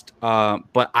addressed.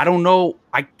 But I don't know.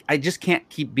 I just can't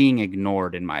keep being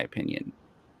ignored, in my opinion.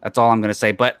 That's all I'm going to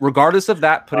say. But regardless of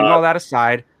that, putting all that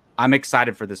aside, I'm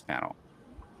excited for this panel.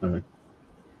 Okay.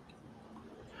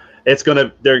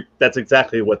 That's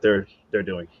exactly what they're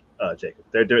doing, Jacob.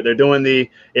 They're doing the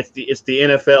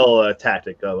NFL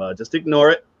tactic of just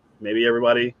ignore it. Maybe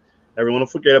everyone will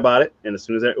forget about it, and as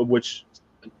soon as which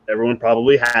everyone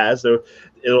probably has, so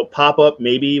it'll pop up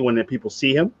maybe when the people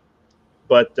see him.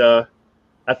 But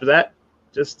after that,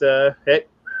 just hey,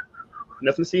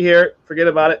 nothing to see here. Forget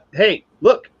about it. Hey,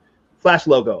 look, Flash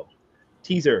logo,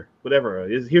 teaser, whatever.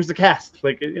 Here's the cast,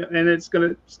 and it's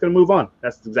gonna move on.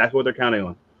 That's exactly what they're counting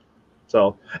on.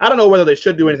 So I don't know whether they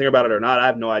should do anything about it or not. I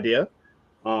have no idea,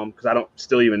 because I don't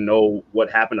still even know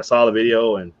what happened. I saw the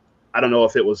video, and I don't know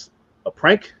if it was a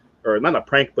prank or not a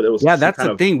prank, but it was. Yeah, that's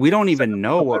the thing. We don't even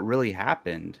know what really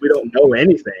happened. We don't know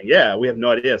anything. Yeah, we have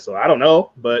no idea. So I don't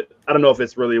know, but I don't know if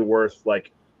it's really worth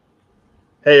like,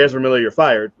 hey, Ezra Miller, you're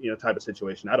fired, type of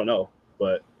situation. I don't know,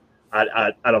 but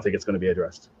I don't think it's going to be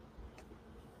addressed.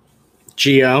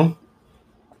 Gio,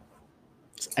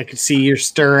 I could see you're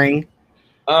stirring.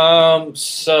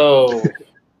 So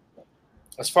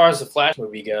as far as the Flash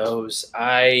movie goes,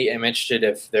 I am interested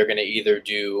if they're going to either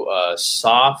do a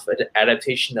soft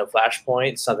adaptation of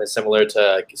Flashpoint, something similar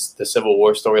to the Civil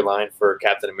War storyline for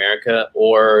Captain America,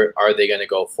 or are they going to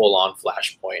go full on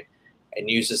Flashpoint and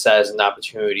use this as an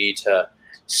opportunity to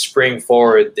spring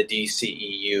forward the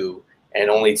DCEU and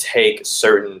only take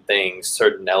certain things,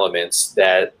 certain elements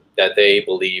that they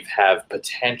believe have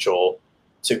potential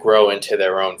to grow into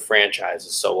their own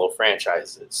franchises, solo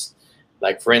franchises.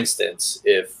 Like, for instance,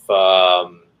 if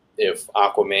Aquaman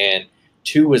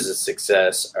 2 is a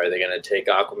success, are they going to take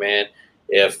Aquaman?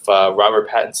 If Robert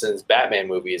Pattinson's Batman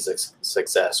movie is a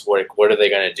success, what are they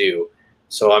going to do?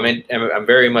 So I'm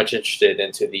very much interested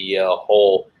into the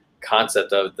whole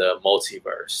concept of the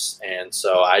multiverse, and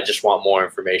so I just want more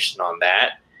information on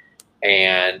that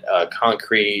and a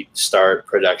concrete start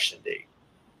production date.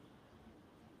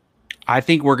 I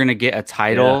think we're going to get a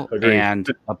title and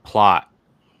a plot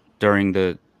during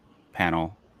the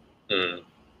panel.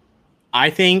 I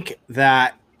think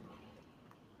that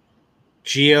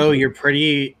Gio, you're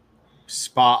pretty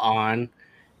spot on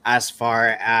as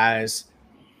far as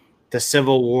the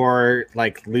Civil War,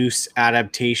 like loose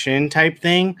adaptation type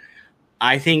thing.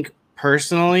 I think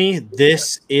personally,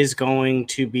 this is going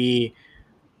to be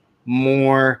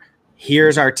more,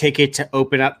 here's our ticket to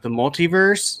open up the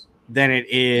multiverse than it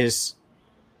is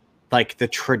like the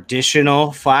traditional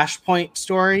Flashpoint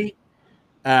story.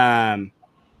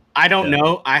 I don't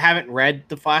know. I haven't read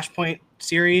the Flashpoint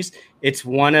series. It's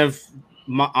one of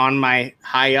on my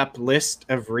high up list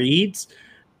of reads.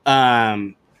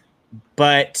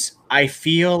 But I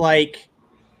feel like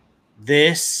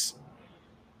this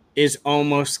is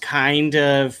almost kind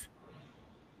of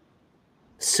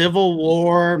Civil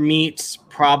War meets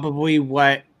probably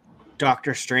what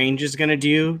Doctor Strange is going to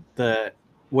do,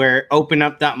 where open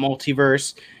up that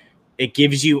multiverse. It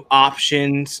gives you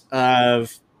options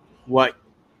of what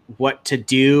to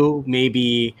do.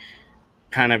 Maybe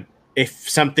kind of if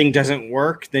something doesn't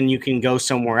work, then you can go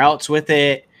somewhere else with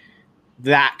it.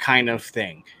 That kind of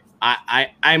thing.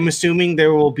 I'm assuming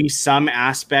there will be some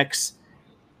aspects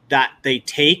that they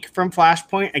take from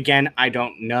Flashpoint. Again, I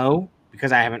don't know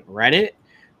because I haven't read it.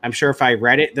 I'm sure if I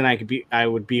read it, then I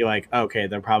would be like, okay,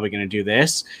 they're probably going to do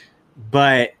this.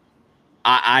 But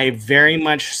I very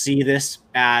much see this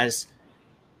as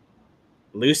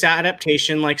loose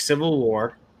adaptation like Civil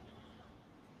War.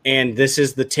 And this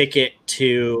is the ticket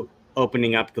to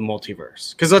opening up the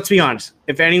multiverse. Because let's be honest,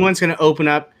 if anyone's going to open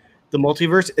up the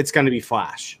multiverse, it's going to be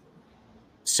Flash.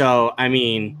 So, I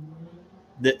mean,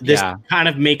 this kind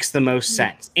of makes the most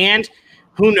sense. And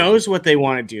who knows what they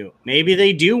want to do? Maybe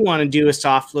they do want to do a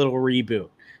soft little reboot.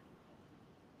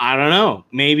 I don't know.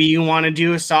 Maybe you want to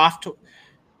do a soft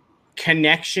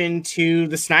connection to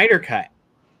the Snyder Cut.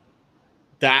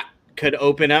 That could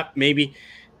open up. Maybe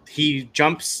he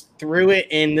jumps through it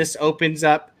and this opens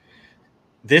up.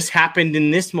 This happened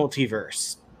in this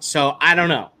multiverse. So I don't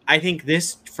know. I think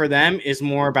this for them is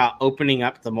more about opening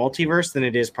up the multiverse than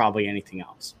it is probably anything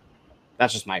else.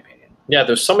 That's just my opinion. Yeah,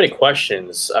 there's so many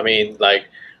questions. I mean, like,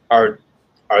 are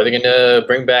they going to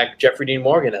bring back Jeffrey Dean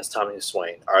Morgan as Thomas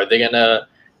Wayne? Are they going to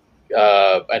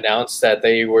announce that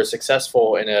they were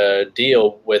successful in a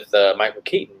deal with Michael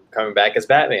Keaton coming back as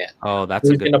Batman? Oh, that's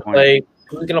a good point.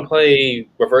 Who's going to play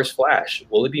Reverse Flash?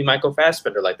 Will it be Michael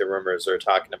Fassbender, like the rumors are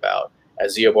talking about,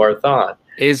 as Eobard Thawne?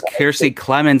 Is Kiersey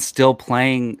Clemens still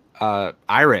playing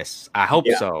Iris? I hope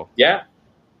so. Yeah,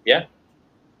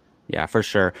 for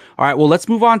sure. All right, well, let's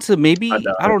move on to maybe,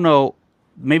 I don't know,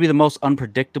 maybe the most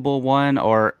unpredictable one,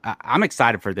 or I'm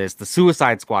excited for this, the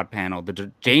Suicide Squad panel, the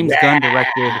James Gunn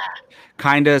directed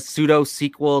kind of pseudo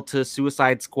sequel to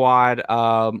Suicide Squad.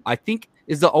 I think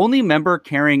is the only member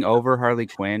carrying over Harley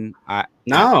Quinn.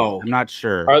 No, I'm not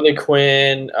sure. Harley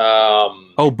Quinn.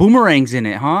 Boomerang's in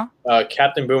it, huh?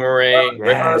 Captain Boomerang.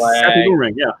 Rick Flag, Captain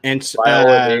Boomerang, yeah. And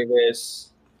Viola Davis.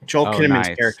 Joel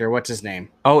Kinnaman's character. What's his name?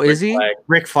 Oh, is he?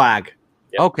 Rick Flag.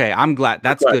 Yep. Okay, I'm glad.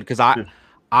 That's good because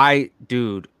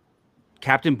dude,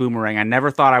 Captain Boomerang. I never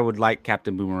thought I would like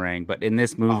Captain Boomerang, but in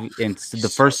this movie, in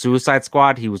the first Suicide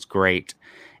Squad, he was great.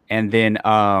 And then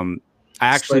I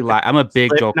actually like. I'm a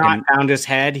big Joel Kinnaman. Found his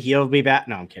head. He'll be back.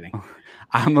 No, I'm kidding.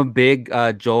 I'm a big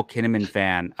Joel Kinnaman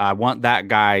fan. I want that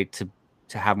guy to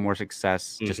have more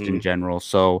success just in general.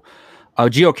 So,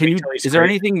 Gio, is there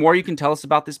anything more you can tell us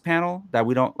about this panel that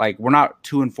we don't like? We're not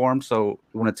too informed, so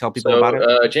you want to tell people about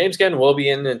it? James Gunn will be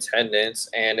in attendance,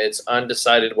 and it's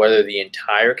undecided whether the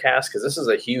entire cast, because this is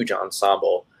a huge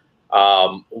ensemble,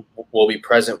 will be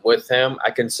present with him.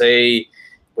 I can say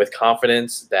with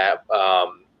confidence that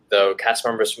the cast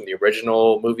members from the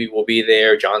original movie will be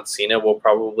there. John Cena will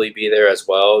probably be there as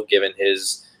well, given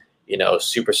his,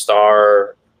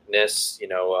 superstarness,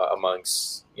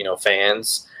 amongst,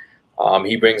 fans.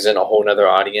 He brings in a whole nother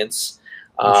audience.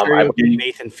 I'm sure you'll get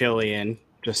Nathan Fillion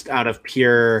just out of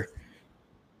pure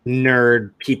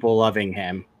nerd people loving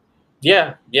him.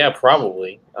 Yeah,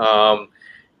 probably.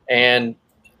 And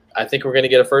I think we're going to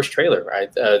get a first trailer,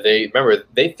 right?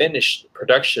 They finished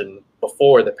production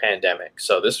before the pandemic,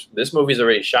 so this movie's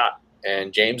already shot.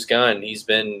 And James Gunn, he's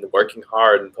been working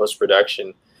hard in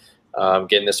post-production,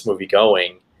 getting this movie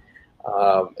going.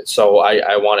 So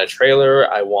I want a trailer.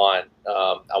 I want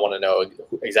to know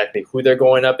exactly who they're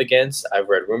going up against. I've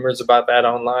read rumors about that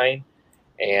online,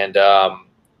 and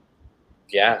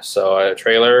so a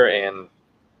trailer and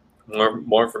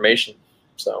more information.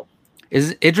 So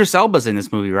is Idris Elba's in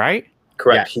this movie, right?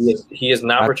 Correct. Yes. He is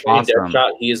not returning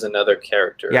Deadshot. He is another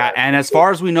character. Yeah, and as far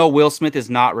as we know, Will Smith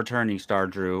is not returning Star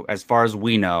Drew. As far as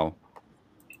we know,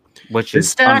 which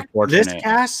is unfortunate. This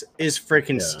cast is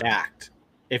freaking stacked.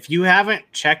 If you haven't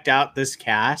checked out this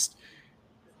cast,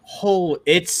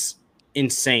 it's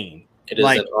insane. It is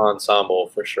an ensemble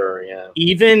for sure. Yeah.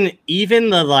 Even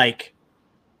the like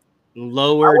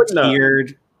lower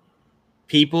tiered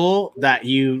people that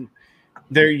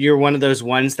you're one of those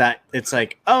ones that it's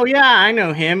like, oh yeah, I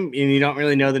know him, and you don't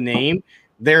really know the name.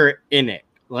 They're in it.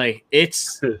 Like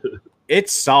it's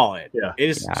solid. Yeah. It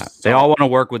is. Yeah. They all want to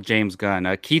work with James Gunn.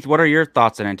 Keith, what are your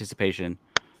thoughts and anticipation?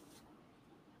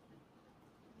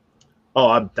 Oh,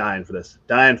 I'm dying for this.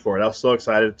 Dying for it. I was so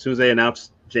excited. As soon as they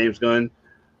announced James Gunn,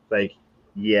 like,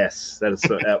 yes, that is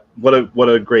so, what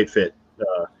a great fit.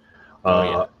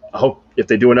 I hope if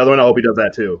they do another one, I hope he does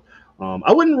that too.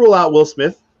 I wouldn't rule out Will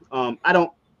Smith.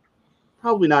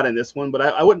 Probably not in this one, but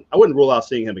I wouldn't rule out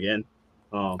seeing him again.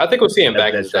 I think we'll see him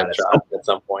back in Deadshot at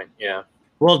some point. Yeah.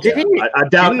 Well, I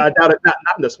doubt it.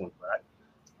 Not in this one. Right?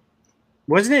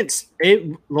 Wasn't it?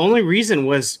 The only reason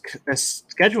was a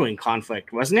scheduling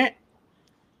conflict, wasn't it?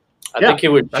 I think he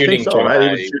was shooting. So, right? He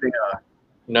was shooting.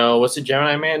 No, was it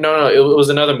Gemini Man? No, it was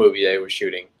another movie they were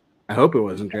shooting. I hope it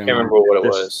wasn't. I can't remember what it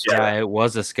was. Yeah, it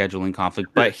was a scheduling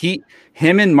conflict, but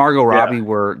him and Margot Robbie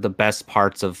were the best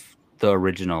parts of the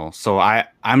original. So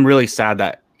I'm really sad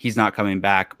that he's not coming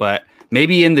back, but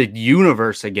maybe in the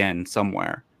universe again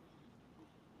somewhere.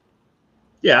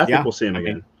 Yeah, I think we'll see him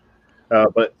again.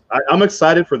 But I'm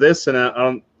excited for this, and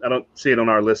I don't see it on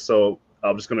our list, so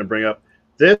I'm just going to bring up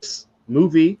this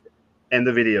movie and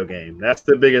the video game. That's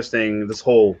the biggest thing. This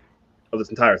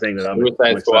entire thing that I'm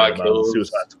excited about.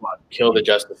 Suicide Squad. Kill the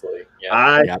Justice League.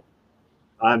 Yeah.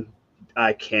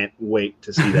 I can't wait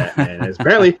to see that, man. It's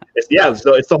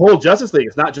the whole Justice League.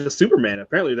 It's not just Superman.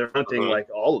 Apparently, they're hunting like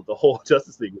all of the whole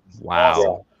Justice League.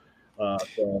 Wow. Awesome.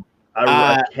 So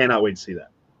I cannot wait to see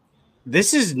that.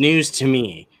 This is news to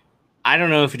me. I don't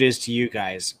know if it is to you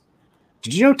guys.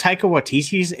 Did you know Taika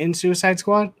Waititi's in Suicide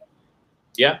Squad?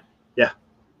 Yeah.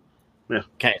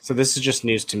 Okay, so this is just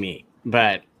news to me,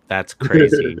 but that's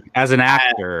crazy. As an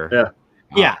actor,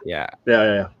 yeah.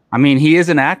 I mean, he is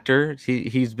an actor.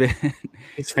 He's fantastic.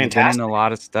 He's been in a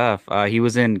lot of stuff. He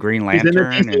was in Green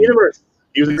Lantern. He's in the DC universe.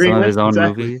 He was in some of his own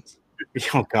movies.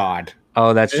 Oh God.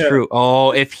 Oh, that's true.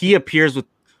 Oh, if he appears with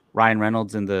Ryan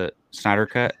Reynolds in the Snyder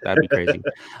Cut, that'd be crazy.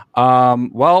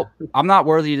 Well, I'm not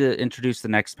worthy to introduce the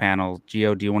next panel.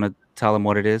 Gio, do you want to tell him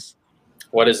what it is?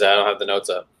 What is that? I don't have the notes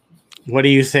up. What do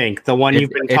you think? The one you've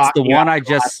been talking about? It's the one I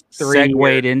just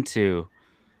segued into.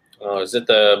 Oh, is it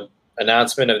the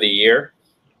announcement of the year?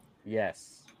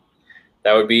 Yes.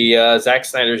 That would be Zack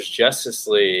Snyder's Justice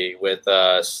League with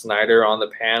Snyder on the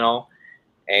panel,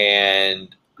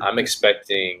 and I'm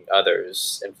expecting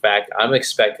others. In fact, I'm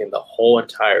expecting the whole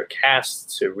entire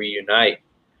cast to reunite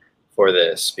for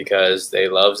this because they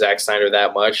love Zack Snyder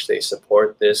that much. They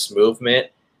support this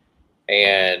movement.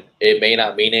 And it may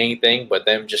not mean anything, but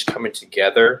them just coming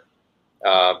together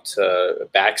to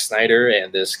back Snyder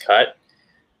and this cut,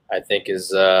 I think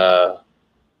is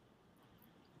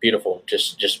beautiful.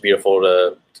 Just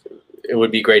beautiful it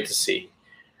would be great to see.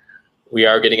 We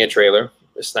are getting a trailer.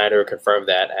 Snyder confirmed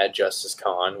that at Justice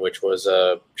Con, which was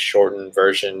a shortened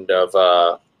version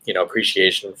of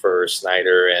appreciation for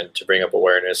Snyder and to bring up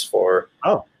awareness for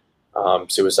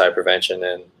suicide prevention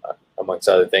and amongst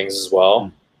other things as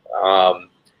well.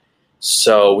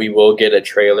 So we will get a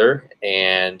trailer,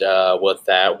 and with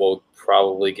that, we'll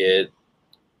probably get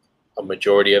a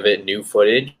majority of it new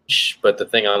footage. But the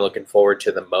thing I'm looking forward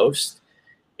to the most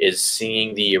is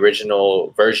seeing the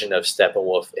original version of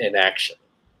Steppenwolf in action.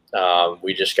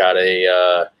 We just got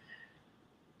a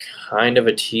kind of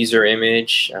a teaser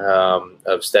image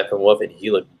of Steppenwolf, and he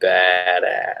looked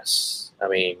badass. I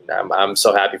mean, I'm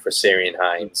so happy for Syrian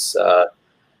Hines,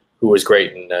 who was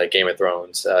great in Game of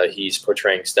Thrones. He's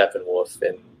portraying Steppenwolf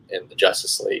in the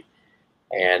Justice League.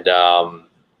 And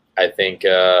I think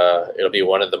it'll be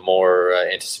one of the more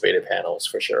anticipated panels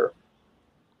for sure.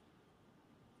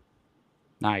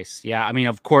 Nice. Yeah. I mean,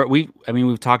 of course,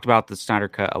 we've talked about the Snyder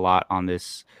Cut a lot on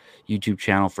this YouTube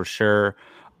channel for sure.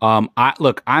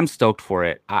 I'm stoked for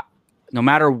it. No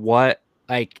matter what,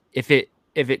 like if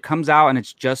it comes out and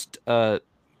it's just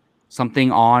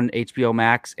something on HBO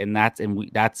Max and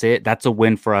that's it. That's a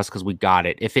win for us because we got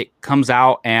it. If it comes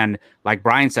out and like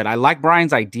Brian said, I like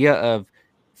Brian's idea of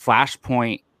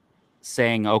Flashpoint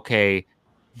saying, okay,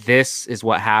 this is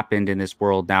what happened in this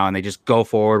world now, and they just go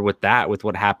forward with that, with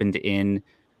what happened in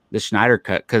the Snyder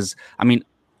Cut. Because I mean,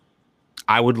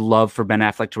 I would love for Ben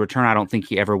Affleck to return. I don't think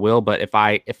he ever will, but if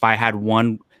I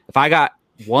got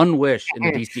one wish in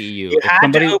the DCEU, you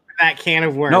had to open that can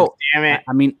of worms. No, damn it.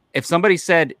 I mean, if somebody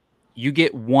said you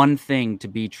get one thing to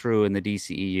be true in the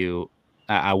DCEU,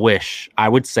 I wish I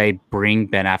would say bring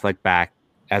Ben Affleck back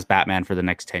as Batman for the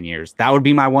next 10 years. That would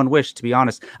be my one wish, to be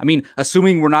honest. I mean,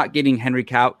 assuming we're not getting Henry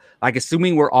Cavill,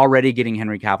 assuming we're already getting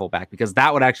Henry Cavill back, because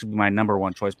that would actually be my number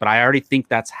one choice. But I already think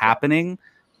that's happening.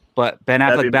 But Ben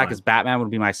Affleck back as Batman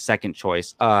would be my second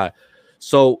choice.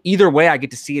 So either way, I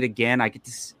get to see it again.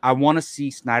 I want to see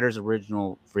Snyder's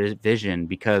original vision,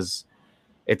 because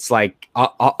it's like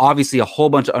obviously a whole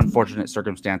bunch of unfortunate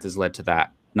circumstances led to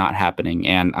that not happening,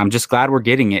 and I'm just glad we're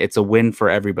getting it. It's a win for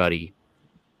everybody.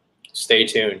 Stay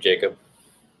tuned, Jacob.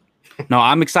 No,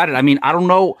 I'm excited. I mean, I don't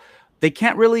know. They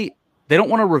don't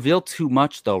want to reveal too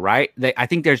much though, right? I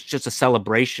think there's just a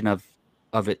celebration of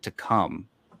it to come.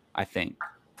 I think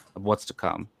of what's to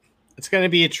come. It's going to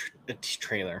be a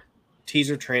trailer,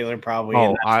 teaser trailer, probably.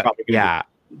 Oh, yeah,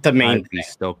 the main I'd be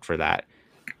stoked for that.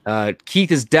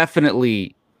 Keith is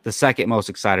definitely the second most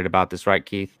excited about this, right,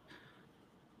 Keith?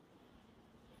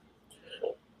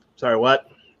 Sorry, what?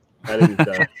 I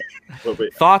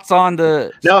didn't. Thoughts on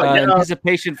the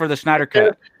anticipation for the Snyder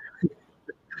Cut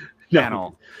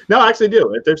panel? No, I actually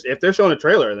do. If they're showing a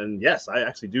trailer, then yes, I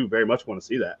actually do very much want to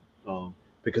see that,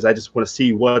 because I just want to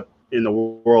see what in the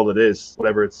world it is,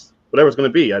 whatever it's going to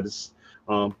be. I just,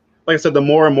 like I said, the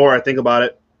more and more I think about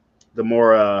it, the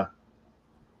more I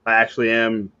actually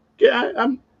am. Yeah,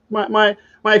 I'm my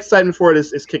excitement for it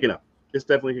is kicking up. It's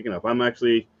definitely kicking up. I'm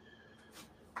actually,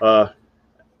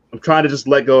 I'm trying to just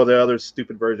let go of the other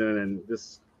stupid version and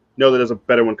just know that there's a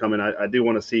better one coming. I do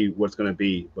want to see what's going to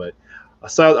be, but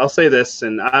I'll say this,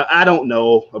 and I don't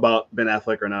know about Ben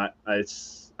Affleck or not.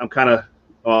 I'm kind of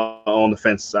on the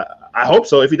fence. I hope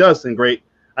so. If he does, then great.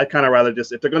 I'd kind of rather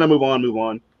just, if they're going to move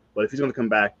on. But if he's going to come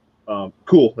back,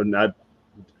 cool. And I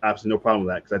absolutely no problem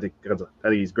with that, because I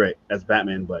think he's great as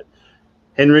Batman. But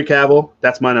Henry Cavill,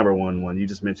 that's my number one. You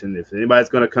just mentioned if anybody's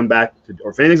going to come back,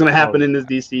 or if anything's going to happen in this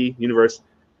DC universe,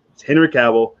 it's Henry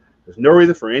Cavill. There's no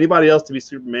reason for anybody else to be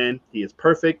Superman. He is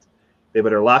perfect. They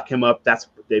better lock him up.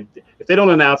 If they don't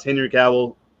announce Henry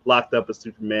Cavill locked up as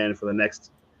Superman for the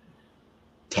next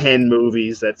 10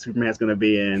 movies that Superman's going to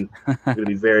be in, I'm going to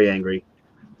be very angry.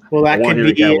 Well, that could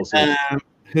be.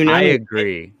 Who knows? I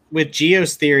agree. With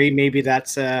Geo's theory, maybe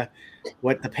that's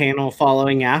what the panel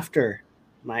following after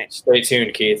might. Stay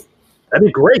tuned, Keith. That'd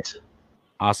be great.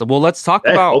 Awesome. Well, let's talk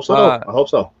about. I hope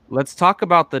so. Let's talk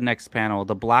about the next panel,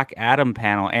 the Black Adam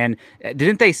panel. And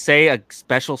didn't they say a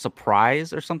special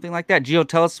surprise or something like that? Gio,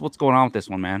 tell us what's going on with this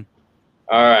one, man.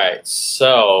 All right.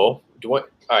 So,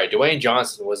 Dwayne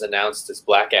Johnson was announced as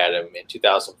Black Adam in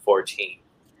 2014.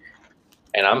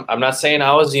 And I'm not saying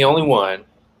I was the only one,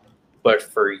 but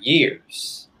for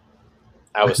years,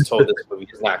 I was told this movie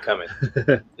is not coming.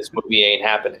 This movie ain't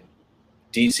happening.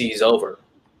 DC's over.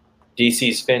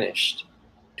 DC's finished.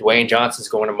 Dwayne Johnson's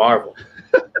going to Marvel.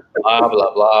 Blah,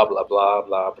 blah, blah, blah, blah,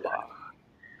 blah, blah.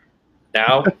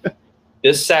 Now,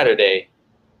 this Saturday,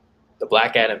 the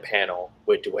Black Adam panel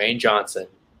with Dwayne Johnson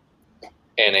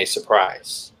and a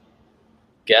surprise.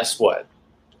 Guess what?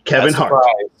 Kevin Hart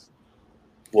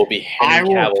will be Henry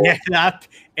Cavill. I will get up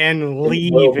and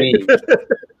leave.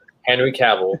 Henry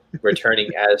Cavill returning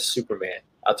as Superman.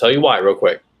 I'll tell you why real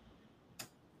quick.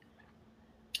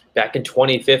 Back in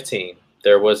 2015,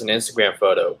 there was an Instagram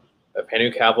photo of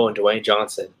Henry Cavill and Dwayne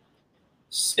Johnson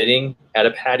sitting at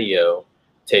a patio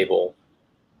table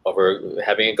over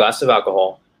having a glass of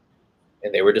alcohol,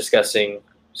 and they were discussing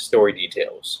story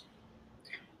details.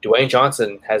 Dwayne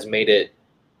Johnson has made it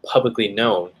publicly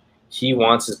known he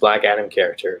wants his Black Adam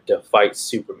character to fight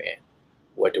Superman.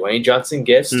 What Dwayne Johnson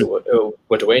gets, what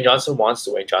Dwayne Johnson wants,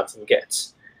 Dwayne Johnson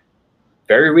gets.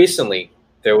 Very recently,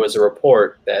 there was a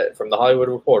report that from the Hollywood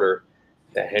Reporter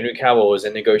that Henry Cavill was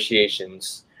in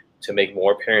negotiations to make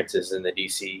more appearances in the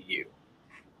DCEU.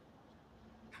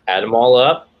 Add them all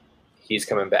up, he's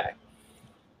coming back.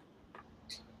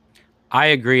 I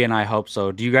agree, and I hope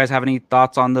so. Do you guys have any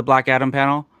thoughts on the Black Adam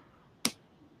panel?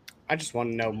 I just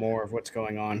want to know more of what's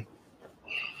going on.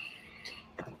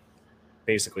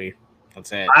 Basically,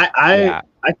 that's it.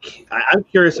 I'm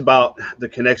curious about the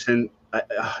connection.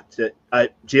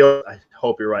 Gio, I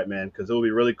hope you're right, man, because it will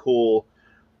be really cool.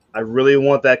 I really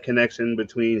want that connection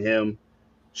between him,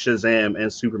 Shazam,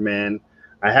 and Superman.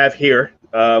 I have here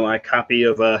my copy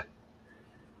of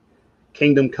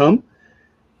Kingdom Come,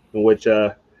 in which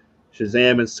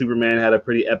Shazam and Superman had a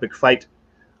pretty epic fight.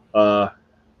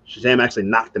 Shazam actually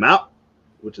knocked him out,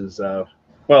 which is,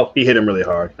 he hit him really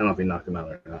hard. I don't know if he knocked him out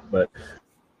or not, but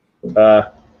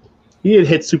he had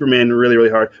hit Superman really, really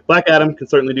hard. Black Adam can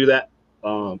certainly do that.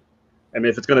 I mean,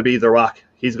 if it's going to be The Rock,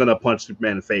 he's going to punch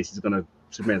Superman in the face.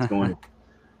 Superman's going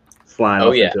flying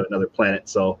off into another planet.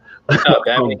 So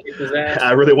Batman kicked his ass?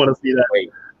 I really want to see that.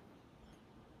 Wait.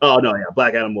 Oh, no, yeah.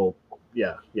 Black Adam will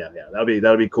yeah.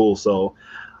 That'll be cool. So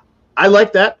I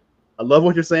like that. I love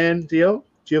what you're saying,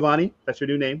 Giovanni. That's your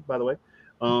new name, by the way.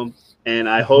 And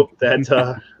I hope that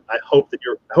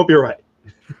you're right.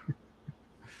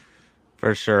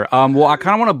 For sure. Well, I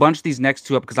kind of want to bunch these next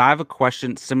two up because I have a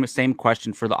question, same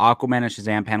question for the Aquaman and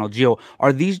Shazam panel. Gio,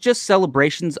 are these just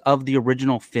celebrations of the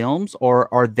original films,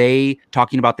 or are they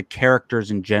talking about the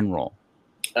characters in general?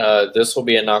 This will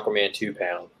be an Aquaman 2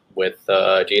 panel with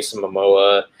Jason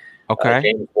Momoa,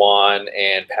 James Wan,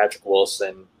 and Patrick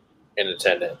Wilson in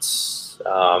attendance.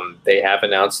 They have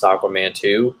announced Aquaman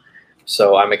 2,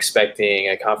 so I'm expecting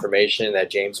a confirmation that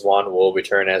James Wan will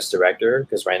return as director,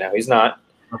 because right now he's not.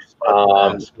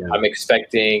 I'm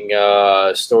expecting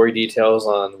story details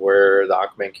on where the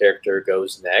Aquaman character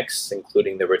goes next,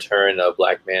 including the return of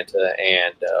Black Manta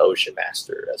and Ocean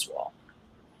Master as well.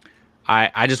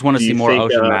 I just want to see more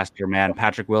Ocean Master, man.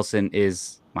 Patrick Wilson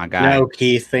is my guy. No,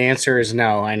 Keith. The answer is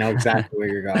no. I know exactly where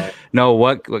you're going. No,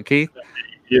 what, Keith?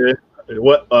 Yeah.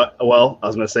 What? Well, I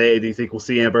was gonna say, do you think we'll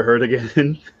see Amber Heard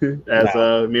again as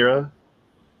Mira?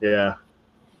 Yeah.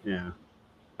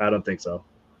 I don't think so.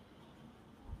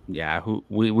 Yeah,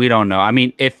 we don't know. I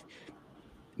mean, if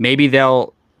maybe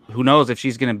who knows if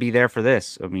she's going to be there for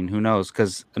this? I mean, who knows?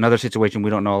 Because another situation we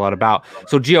don't know a lot about.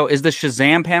 So, Gio, is the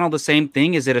Shazam panel the same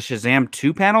thing? Is it a Shazam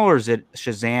 2 panel, or is it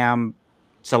Shazam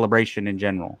celebration in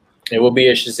general? It will be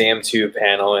a Shazam 2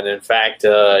 panel, and in fact,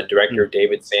 director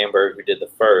David Sandberg, who did the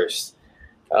first,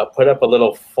 put up a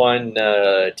little fun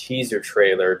teaser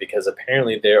trailer, because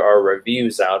apparently there are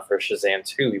reviews out for Shazam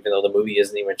 2, even though the movie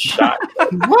isn't even shot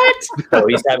yet. What? So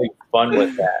he's having fun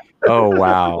with that. Oh,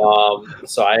 wow.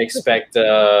 So I expect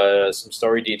some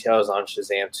story details on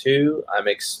Shazam 2. I'm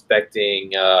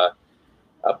expecting a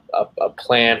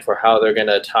plan for how they're going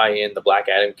to tie in the Black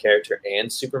Adam character and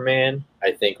Superman.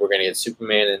 I think we're going to get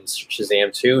Superman in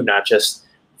Shazam 2, not just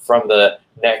from the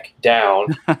neck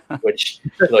down, which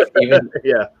look, even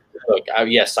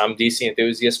yes, I'm DC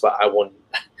enthusiast, but I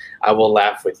will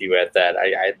laugh with you at that.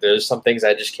 There's some things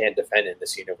I just can't defend in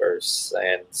this universe,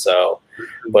 and so,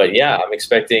 but yeah, I'm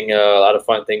expecting a lot of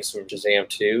fun things from Shazam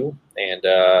 2, and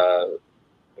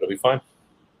it'll be fun.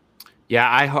 Yeah,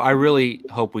 I really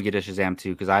hope we get a Shazam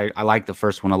 2, because I like the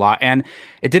first one a lot, and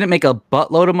it didn't make a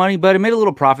buttload of money, but it made a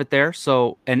little profit there.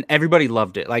 So, and everybody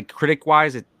loved it. Like, critic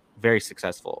wise, it's very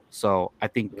successful. So I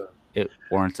think it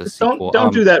warrants a sequel.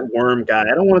 Don't do that worm guy.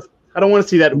 I don't want to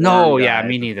see that. No, worm yeah, guy.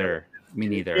 me neither.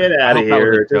 Get out of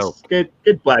here. Just get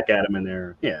Black Adam in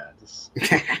there. Yeah.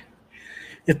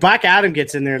 If Black Adam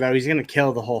gets in there, though, he's going to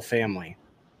kill the whole family.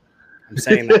 I'm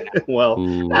saying that. Well,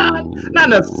 not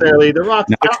necessarily. The Rock.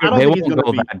 I don't think he's going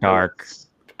to be that dark.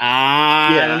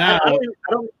 I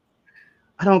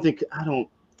don't think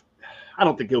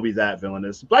he'll be that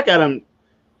villainous. Black Adam.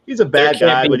 He's a bad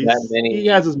guy, but he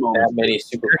has his moments. That many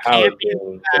superpowers.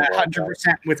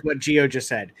 100% with what Gio just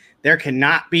said. There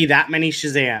cannot be that many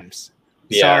Shazams.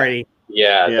 Yeah. Sorry.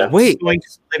 Yeah. Wait. Going to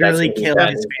literally kill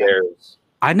his family.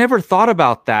 I never thought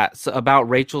about that. So about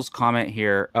Rachel's comment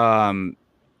here.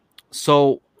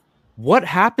 So what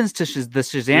happens to the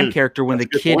Shazam character when the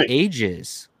kid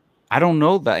ages? I don't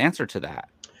know the answer to that.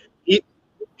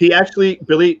 He actually,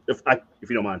 Billy, if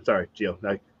you don't mind, sorry, Gio.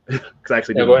 Because I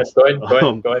actually do. Go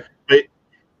ahead.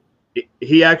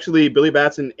 He actually, Billy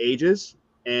Batson ages,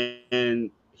 and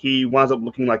he winds up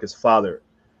looking like his father,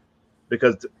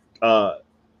 because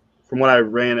from what I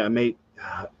ran,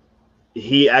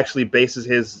 he actually bases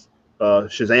his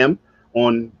Shazam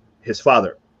on his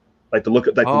father, like the look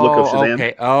of Shazam.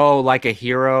 Okay. Oh, like a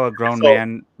hero, a grown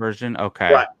man version.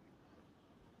 Okay. Right.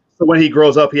 So when he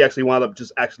grows up, he actually wound up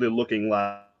just actually looking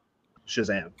like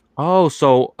Shazam. Oh,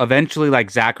 so eventually,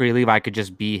 like Zachary Levi could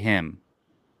just be him.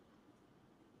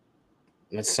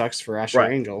 That sucks for Asher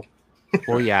Angel.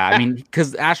 Well, yeah, I mean,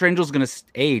 because Asher Angel's gonna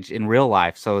age in real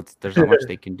life, so there's not much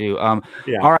they can do. All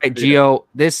right, Gio.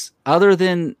 This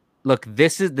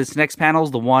next panel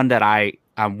is the one that I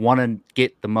want to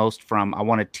get the most from. I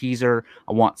want a teaser.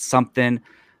 I want something.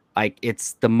 Like,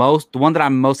 it's the one that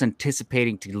I'm most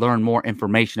anticipating to learn more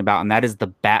information about, and that is the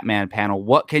Batman panel.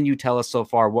 What can you tell us so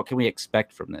far? What can we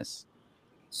expect from this?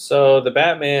 So the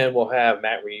Batman will have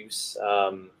Matt Reeves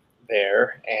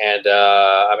there, and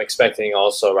I'm expecting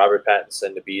also Robert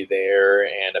Pattinson to be there,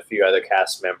 and a few other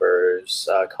cast members: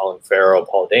 Colin Farrell,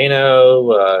 Paul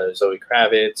Dano, Zoe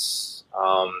Kravitz.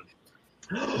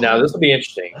 Now this will be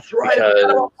interesting. That's right.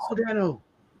 Paul Dano.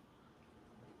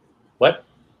 What?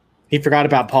 He forgot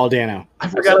about Paul Dano. I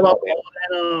forgot about Paul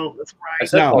Dano. That's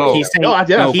right.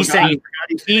 He's saying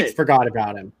Keith forgot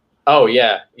about him. Oh,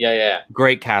 yeah.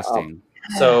 Great casting.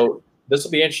 So this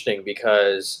will be interesting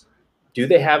because do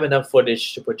they have enough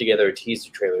footage to put together a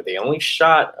teaser trailer? They only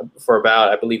shot for about,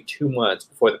 I believe, 2 months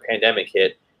before the pandemic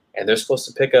hit, and they're supposed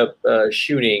to pick up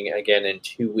shooting again in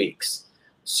 2 weeks.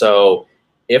 So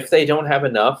if they don't have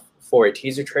enough for a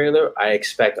teaser trailer, I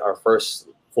expect our first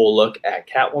full look at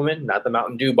Catwoman, not the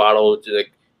Mountain Dew bottle,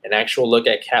 an actual look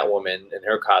at Catwoman in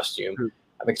her costume.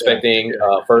 I'm expecting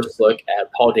first look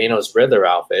at Paul Dano's Riddler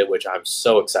outfit, which I'm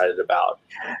so excited about.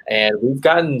 And we've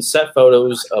gotten set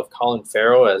photos of Colin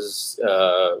Farrell as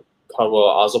Caldwell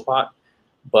Oswald,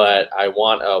 but I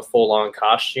want a full-on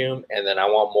costume, and then I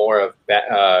want more of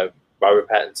Robert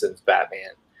Pattinson's Batman.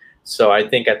 So I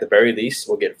think at the very least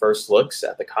we'll get first looks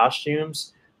at the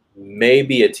costumes,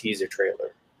 maybe a teaser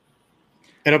trailer.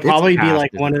 It'll probably be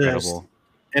like one of those.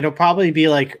 It'll probably be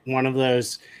like one of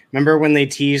those. Remember when they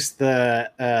teased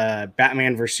the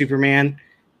Batman vs Superman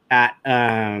at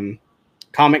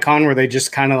Comic-Con, where they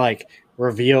just kind of like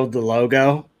revealed the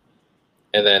logo,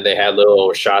 and then they had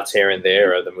little shots here and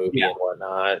there of the movie and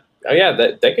whatnot. Oh yeah,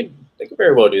 they could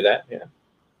very well do that. Yeah.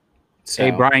 So,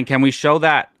 hey Brian, can we show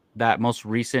that most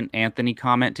recent Anthony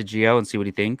comment to Gio and see what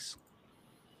he thinks?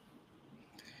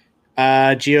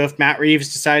 Gio, if Matt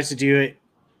Reeves decides to do it,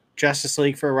 Justice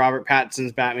League for Robert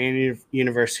Pattinson's Batman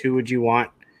universe, who would you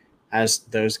want as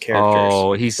those characters?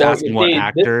 Oh, he's asking what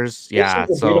actors. This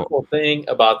is the beautiful thing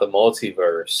about the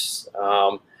multiverse.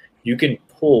 You can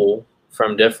pull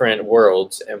from different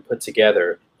worlds and put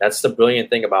together. That's the brilliant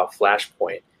thing about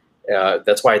Flashpoint.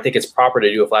 That's why I think it's proper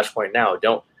to do a Flashpoint now.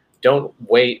 Don't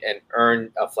wait and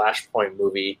earn a Flashpoint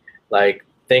movie. Like,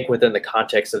 think within the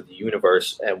context of the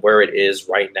universe and where it is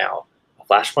right now. A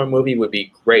Flashpoint movie would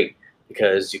be great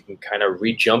because you can kind of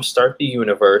re-jumpstart the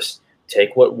universe,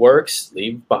 take what works,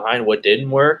 leave behind what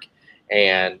didn't work,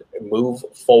 and move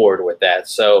forward with that.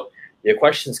 So your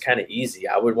question's kind of easy.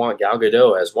 I would want Gal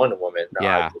Gadot as Wonder Woman,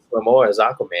 Momoa as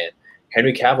Aquaman,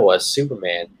 Henry Cavill as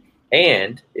Superman,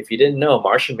 and if you didn't know,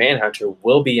 Martian Manhunter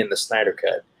will be in the Snyder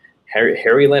Cut.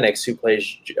 Harry Lennox, who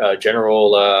plays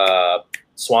General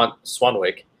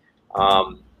Swanwick,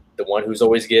 the one who's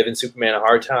always given Superman a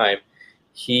hard time,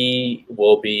 he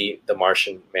will be the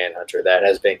Martian Manhunter. That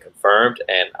has been confirmed,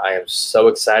 and I am so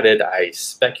excited. I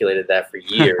speculated that for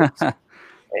years,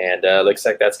 and looks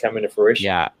like that's coming to fruition.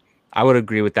 Yeah, I would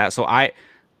agree with that. So I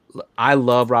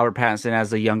love Robert Pattinson as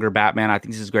the younger Batman. I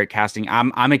think this is great casting.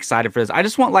 I'm excited for this. I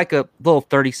just want like a little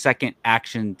 30-second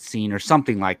action scene or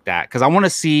something like that, because I want to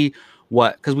see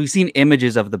because we've seen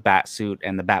images of the Batsuit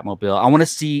and the Batmobile. I want to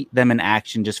see them in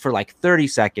action just for like 30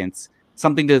 seconds.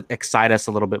 Something to excite us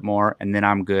a little bit more, and then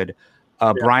I'm good.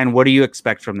 Brian, what do you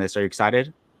expect from this? Are you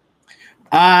excited?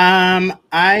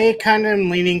 I kind of am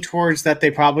leaning towards that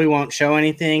they probably won't show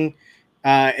anything.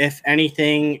 If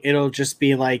anything, it'll just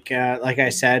be like I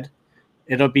said,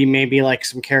 it'll be maybe like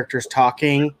some characters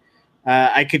talking.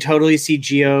 I could totally see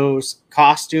Gio's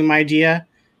costume idea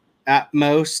at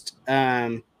most.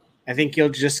 I think you'll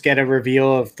just get a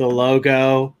reveal of the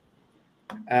logo.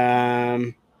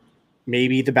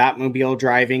 Maybe the Batmobile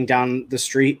driving down the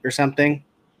street or something,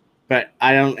 but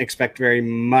I don't expect very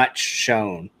much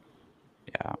shown.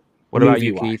 Yeah. What about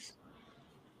you, Keith?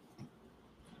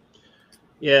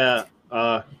 Yeah.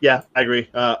 I agree.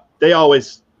 They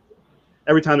always,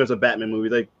 every time there's a Batman movie,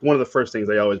 like one of the first things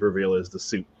they always reveal is the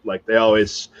suit. Like they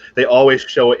always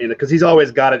show it in it because he's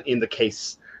always got it in the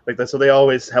case like that. So they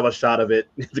always have a shot of it,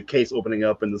 the case opening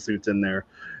up and the suit's in there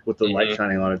with the light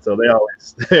shining on it. So they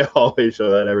always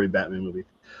show that every Batman movie.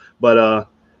 But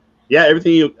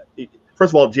everything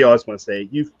first of all, Gio, I just want to say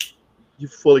you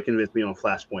fully convinced me on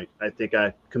Flashpoint. I think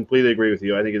I completely agree with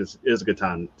you. I think it is a good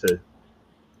time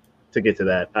to get to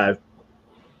that.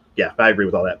 I agree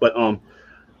with all that. But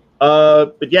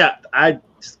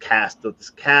this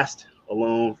cast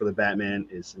alone for the Batman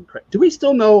is incredible. Do we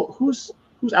still know who's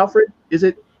Alfred? Is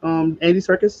it Andy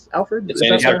Serkis Alfred? It's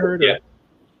Andy Serkis,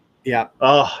 yeah.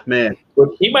 Oh man,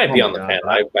 well, he might be on the panel.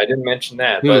 I didn't mention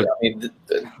that, but I mean,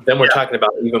 then we're talking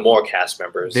about even more cast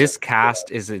members. This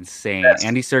cast is insane.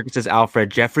 Andy Serkis as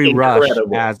Alfred, Jeffrey Rush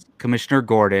as Commissioner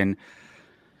Gordon.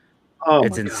 Oh,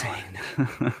 it's insane.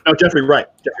 No, Jeffrey Wright.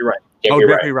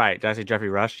 Jeffrey Wright. Did I say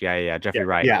Jeffrey Rush? Yeah, Jeffrey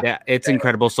Wright. Yeah, it's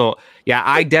incredible. So,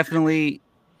 I definitely,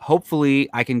 hopefully,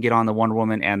 I can get on the Wonder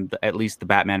Woman and at least the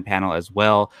Batman panel as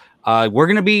well. We're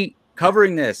going to be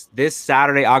covering this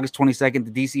Saturday, August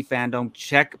 22nd, the DC Fandom.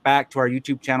 Check back to our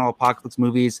YouTube channel, Apocalypse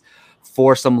Movies,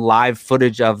 for some live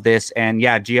footage of this. And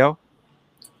Gio?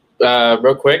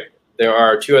 Real quick, there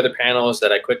are 2 other panels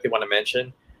that I quickly want to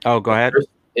mention. Oh, go ahead. First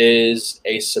is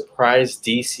a surprise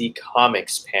DC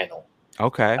Comics panel.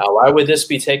 Okay. Why would this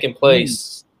be taking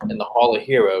place in the Hall of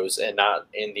Heroes and not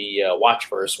in the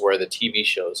Watchverse where the TV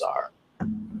shows are?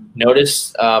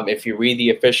 Notice if you read the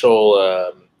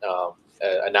official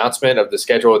announcement of the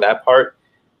schedule of that part,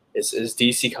 is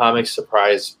DC Comics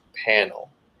surprise panel.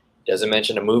 Doesn't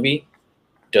mention a movie,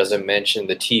 doesn't mention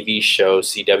the TV show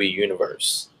CW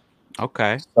Universe.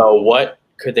 Okay. So what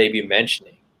could they be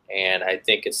mentioning? And I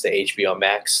think it's the HBO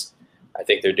Max. I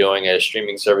think they're doing a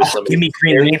streaming service. Give me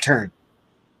Green Lantern.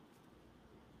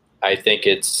 I think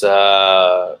it's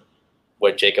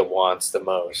what Jacob wants the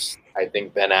most. I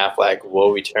think Ben Affleck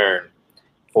will return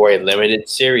for a limited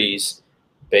series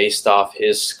based off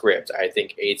his script. I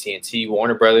think AT&T,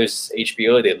 Warner Brothers,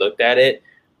 HBO, they looked at it.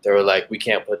 They were like, we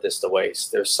can't put this to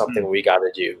waste. There's something we got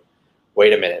to do.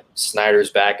 Wait a minute.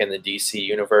 Snyder's back in the DC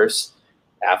universe.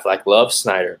 Affleck loves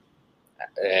Snyder.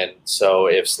 And so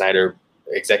if Snyder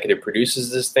executive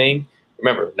produces this thing,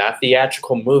 remember, not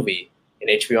theatrical movie, an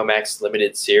HBO Max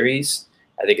limited series,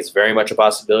 I think it's very much a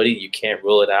possibility. You can't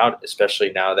rule it out,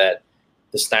 especially now that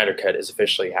the Snyder Cut is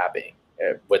officially happening.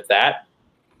 With that,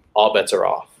 all bets are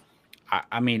off.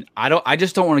 I mean, I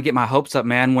just don't want to get my hopes up,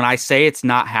 man. When I say it's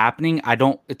not happening,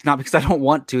 it's not because I don't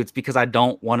want to. It's because I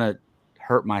don't want to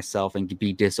hurt myself and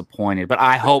be disappointed. But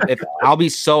I hope I'll be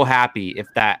so happy if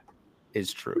that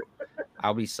is true.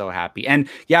 I'll be so happy. And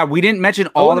yeah, we didn't mention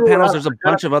all the panels. There's a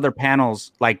bunch of other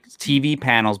panels, like TV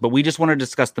panels, but we just want to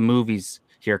discuss the movies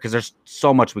here because there's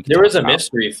so much we can There is a about.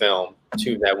 mystery film,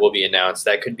 too, that will be announced.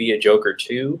 That could be a Joker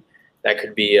 2. That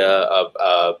could be a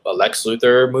Lex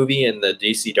Luthor movie in the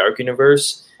DC Dark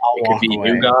Universe. It could be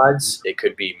New Gods. It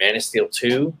could be Man of Steel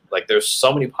 2. Like, there's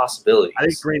so many possibilities. I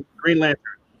think Green Lantern.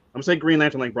 I'm going to say Green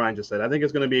Lantern like Brian just said. I think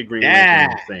it's going to be a Green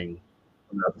Lantern thing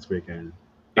coming out this weekend.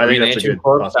 The Green Lantern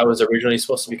Corps that was originally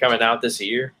supposed to be coming out this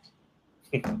year.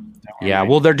 Yeah,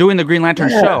 well, they're doing the Green Lantern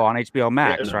show on HBO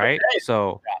Max, right?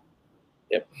 So,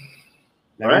 yep.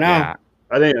 Never know. Yeah.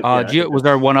 I think. Was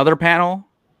there one other panel?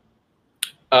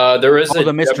 There is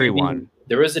the mystery one.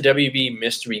 There is a WB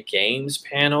Mystery Games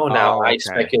panel. Now, I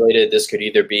speculated this could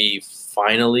either be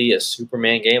finally a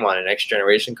Superman game on a next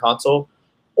generation console,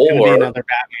 or another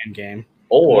Batman game,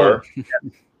 or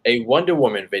a Wonder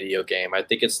Woman video game. I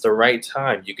think it's the right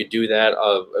time. You could do that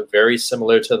very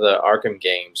similar to the Arkham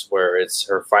games, where it's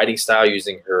her fighting style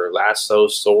using her lasso,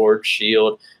 sword,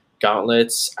 shield,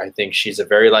 gauntlets. I think she's a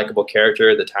very likable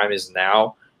character. The time is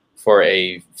now for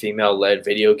a female-led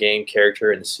video game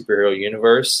character in the superhero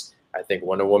universe. I think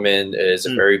Wonder Woman is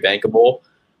very bankable,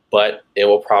 but it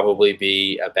will probably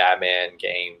be a Batman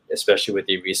game, especially with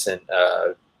the recent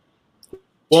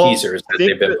teasers that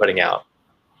they've been putting out.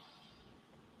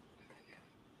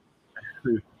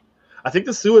 I think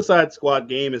the Suicide Squad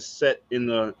game is set in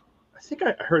the. I think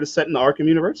I heard it's set in the Arkham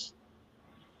universe.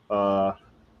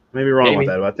 Maybe wrong with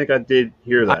that, but I think I did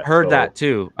hear that. I heard that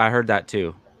too.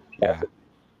 Yeah.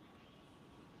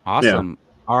 Awesome.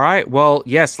 Yeah. All right. Well,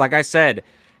 yes, like I said,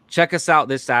 check us out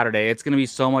this Saturday. It's going to be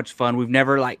so much fun. We've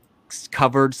never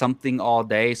covered something all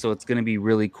day, so it's going to be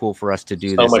really cool for us to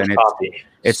do this. And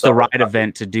it's the right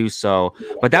event to do so.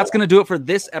 But that's going to do it for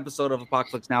this episode of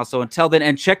Apocalypse Now. So until then,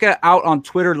 and check it out on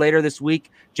Twitter later this week.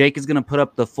 Jake is going to put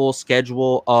up the full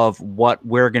schedule of what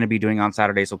we're going to be doing on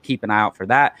Saturday, so keep an eye out for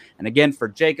that. And again, for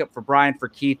Jacob, for Brian, for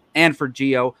Keith, and for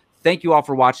Gio, thank you all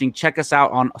for watching. Check us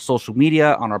out on social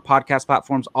media, on our podcast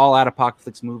platforms, all at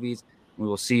Apocalypse Movies. We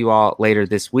will see you all later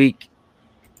this week.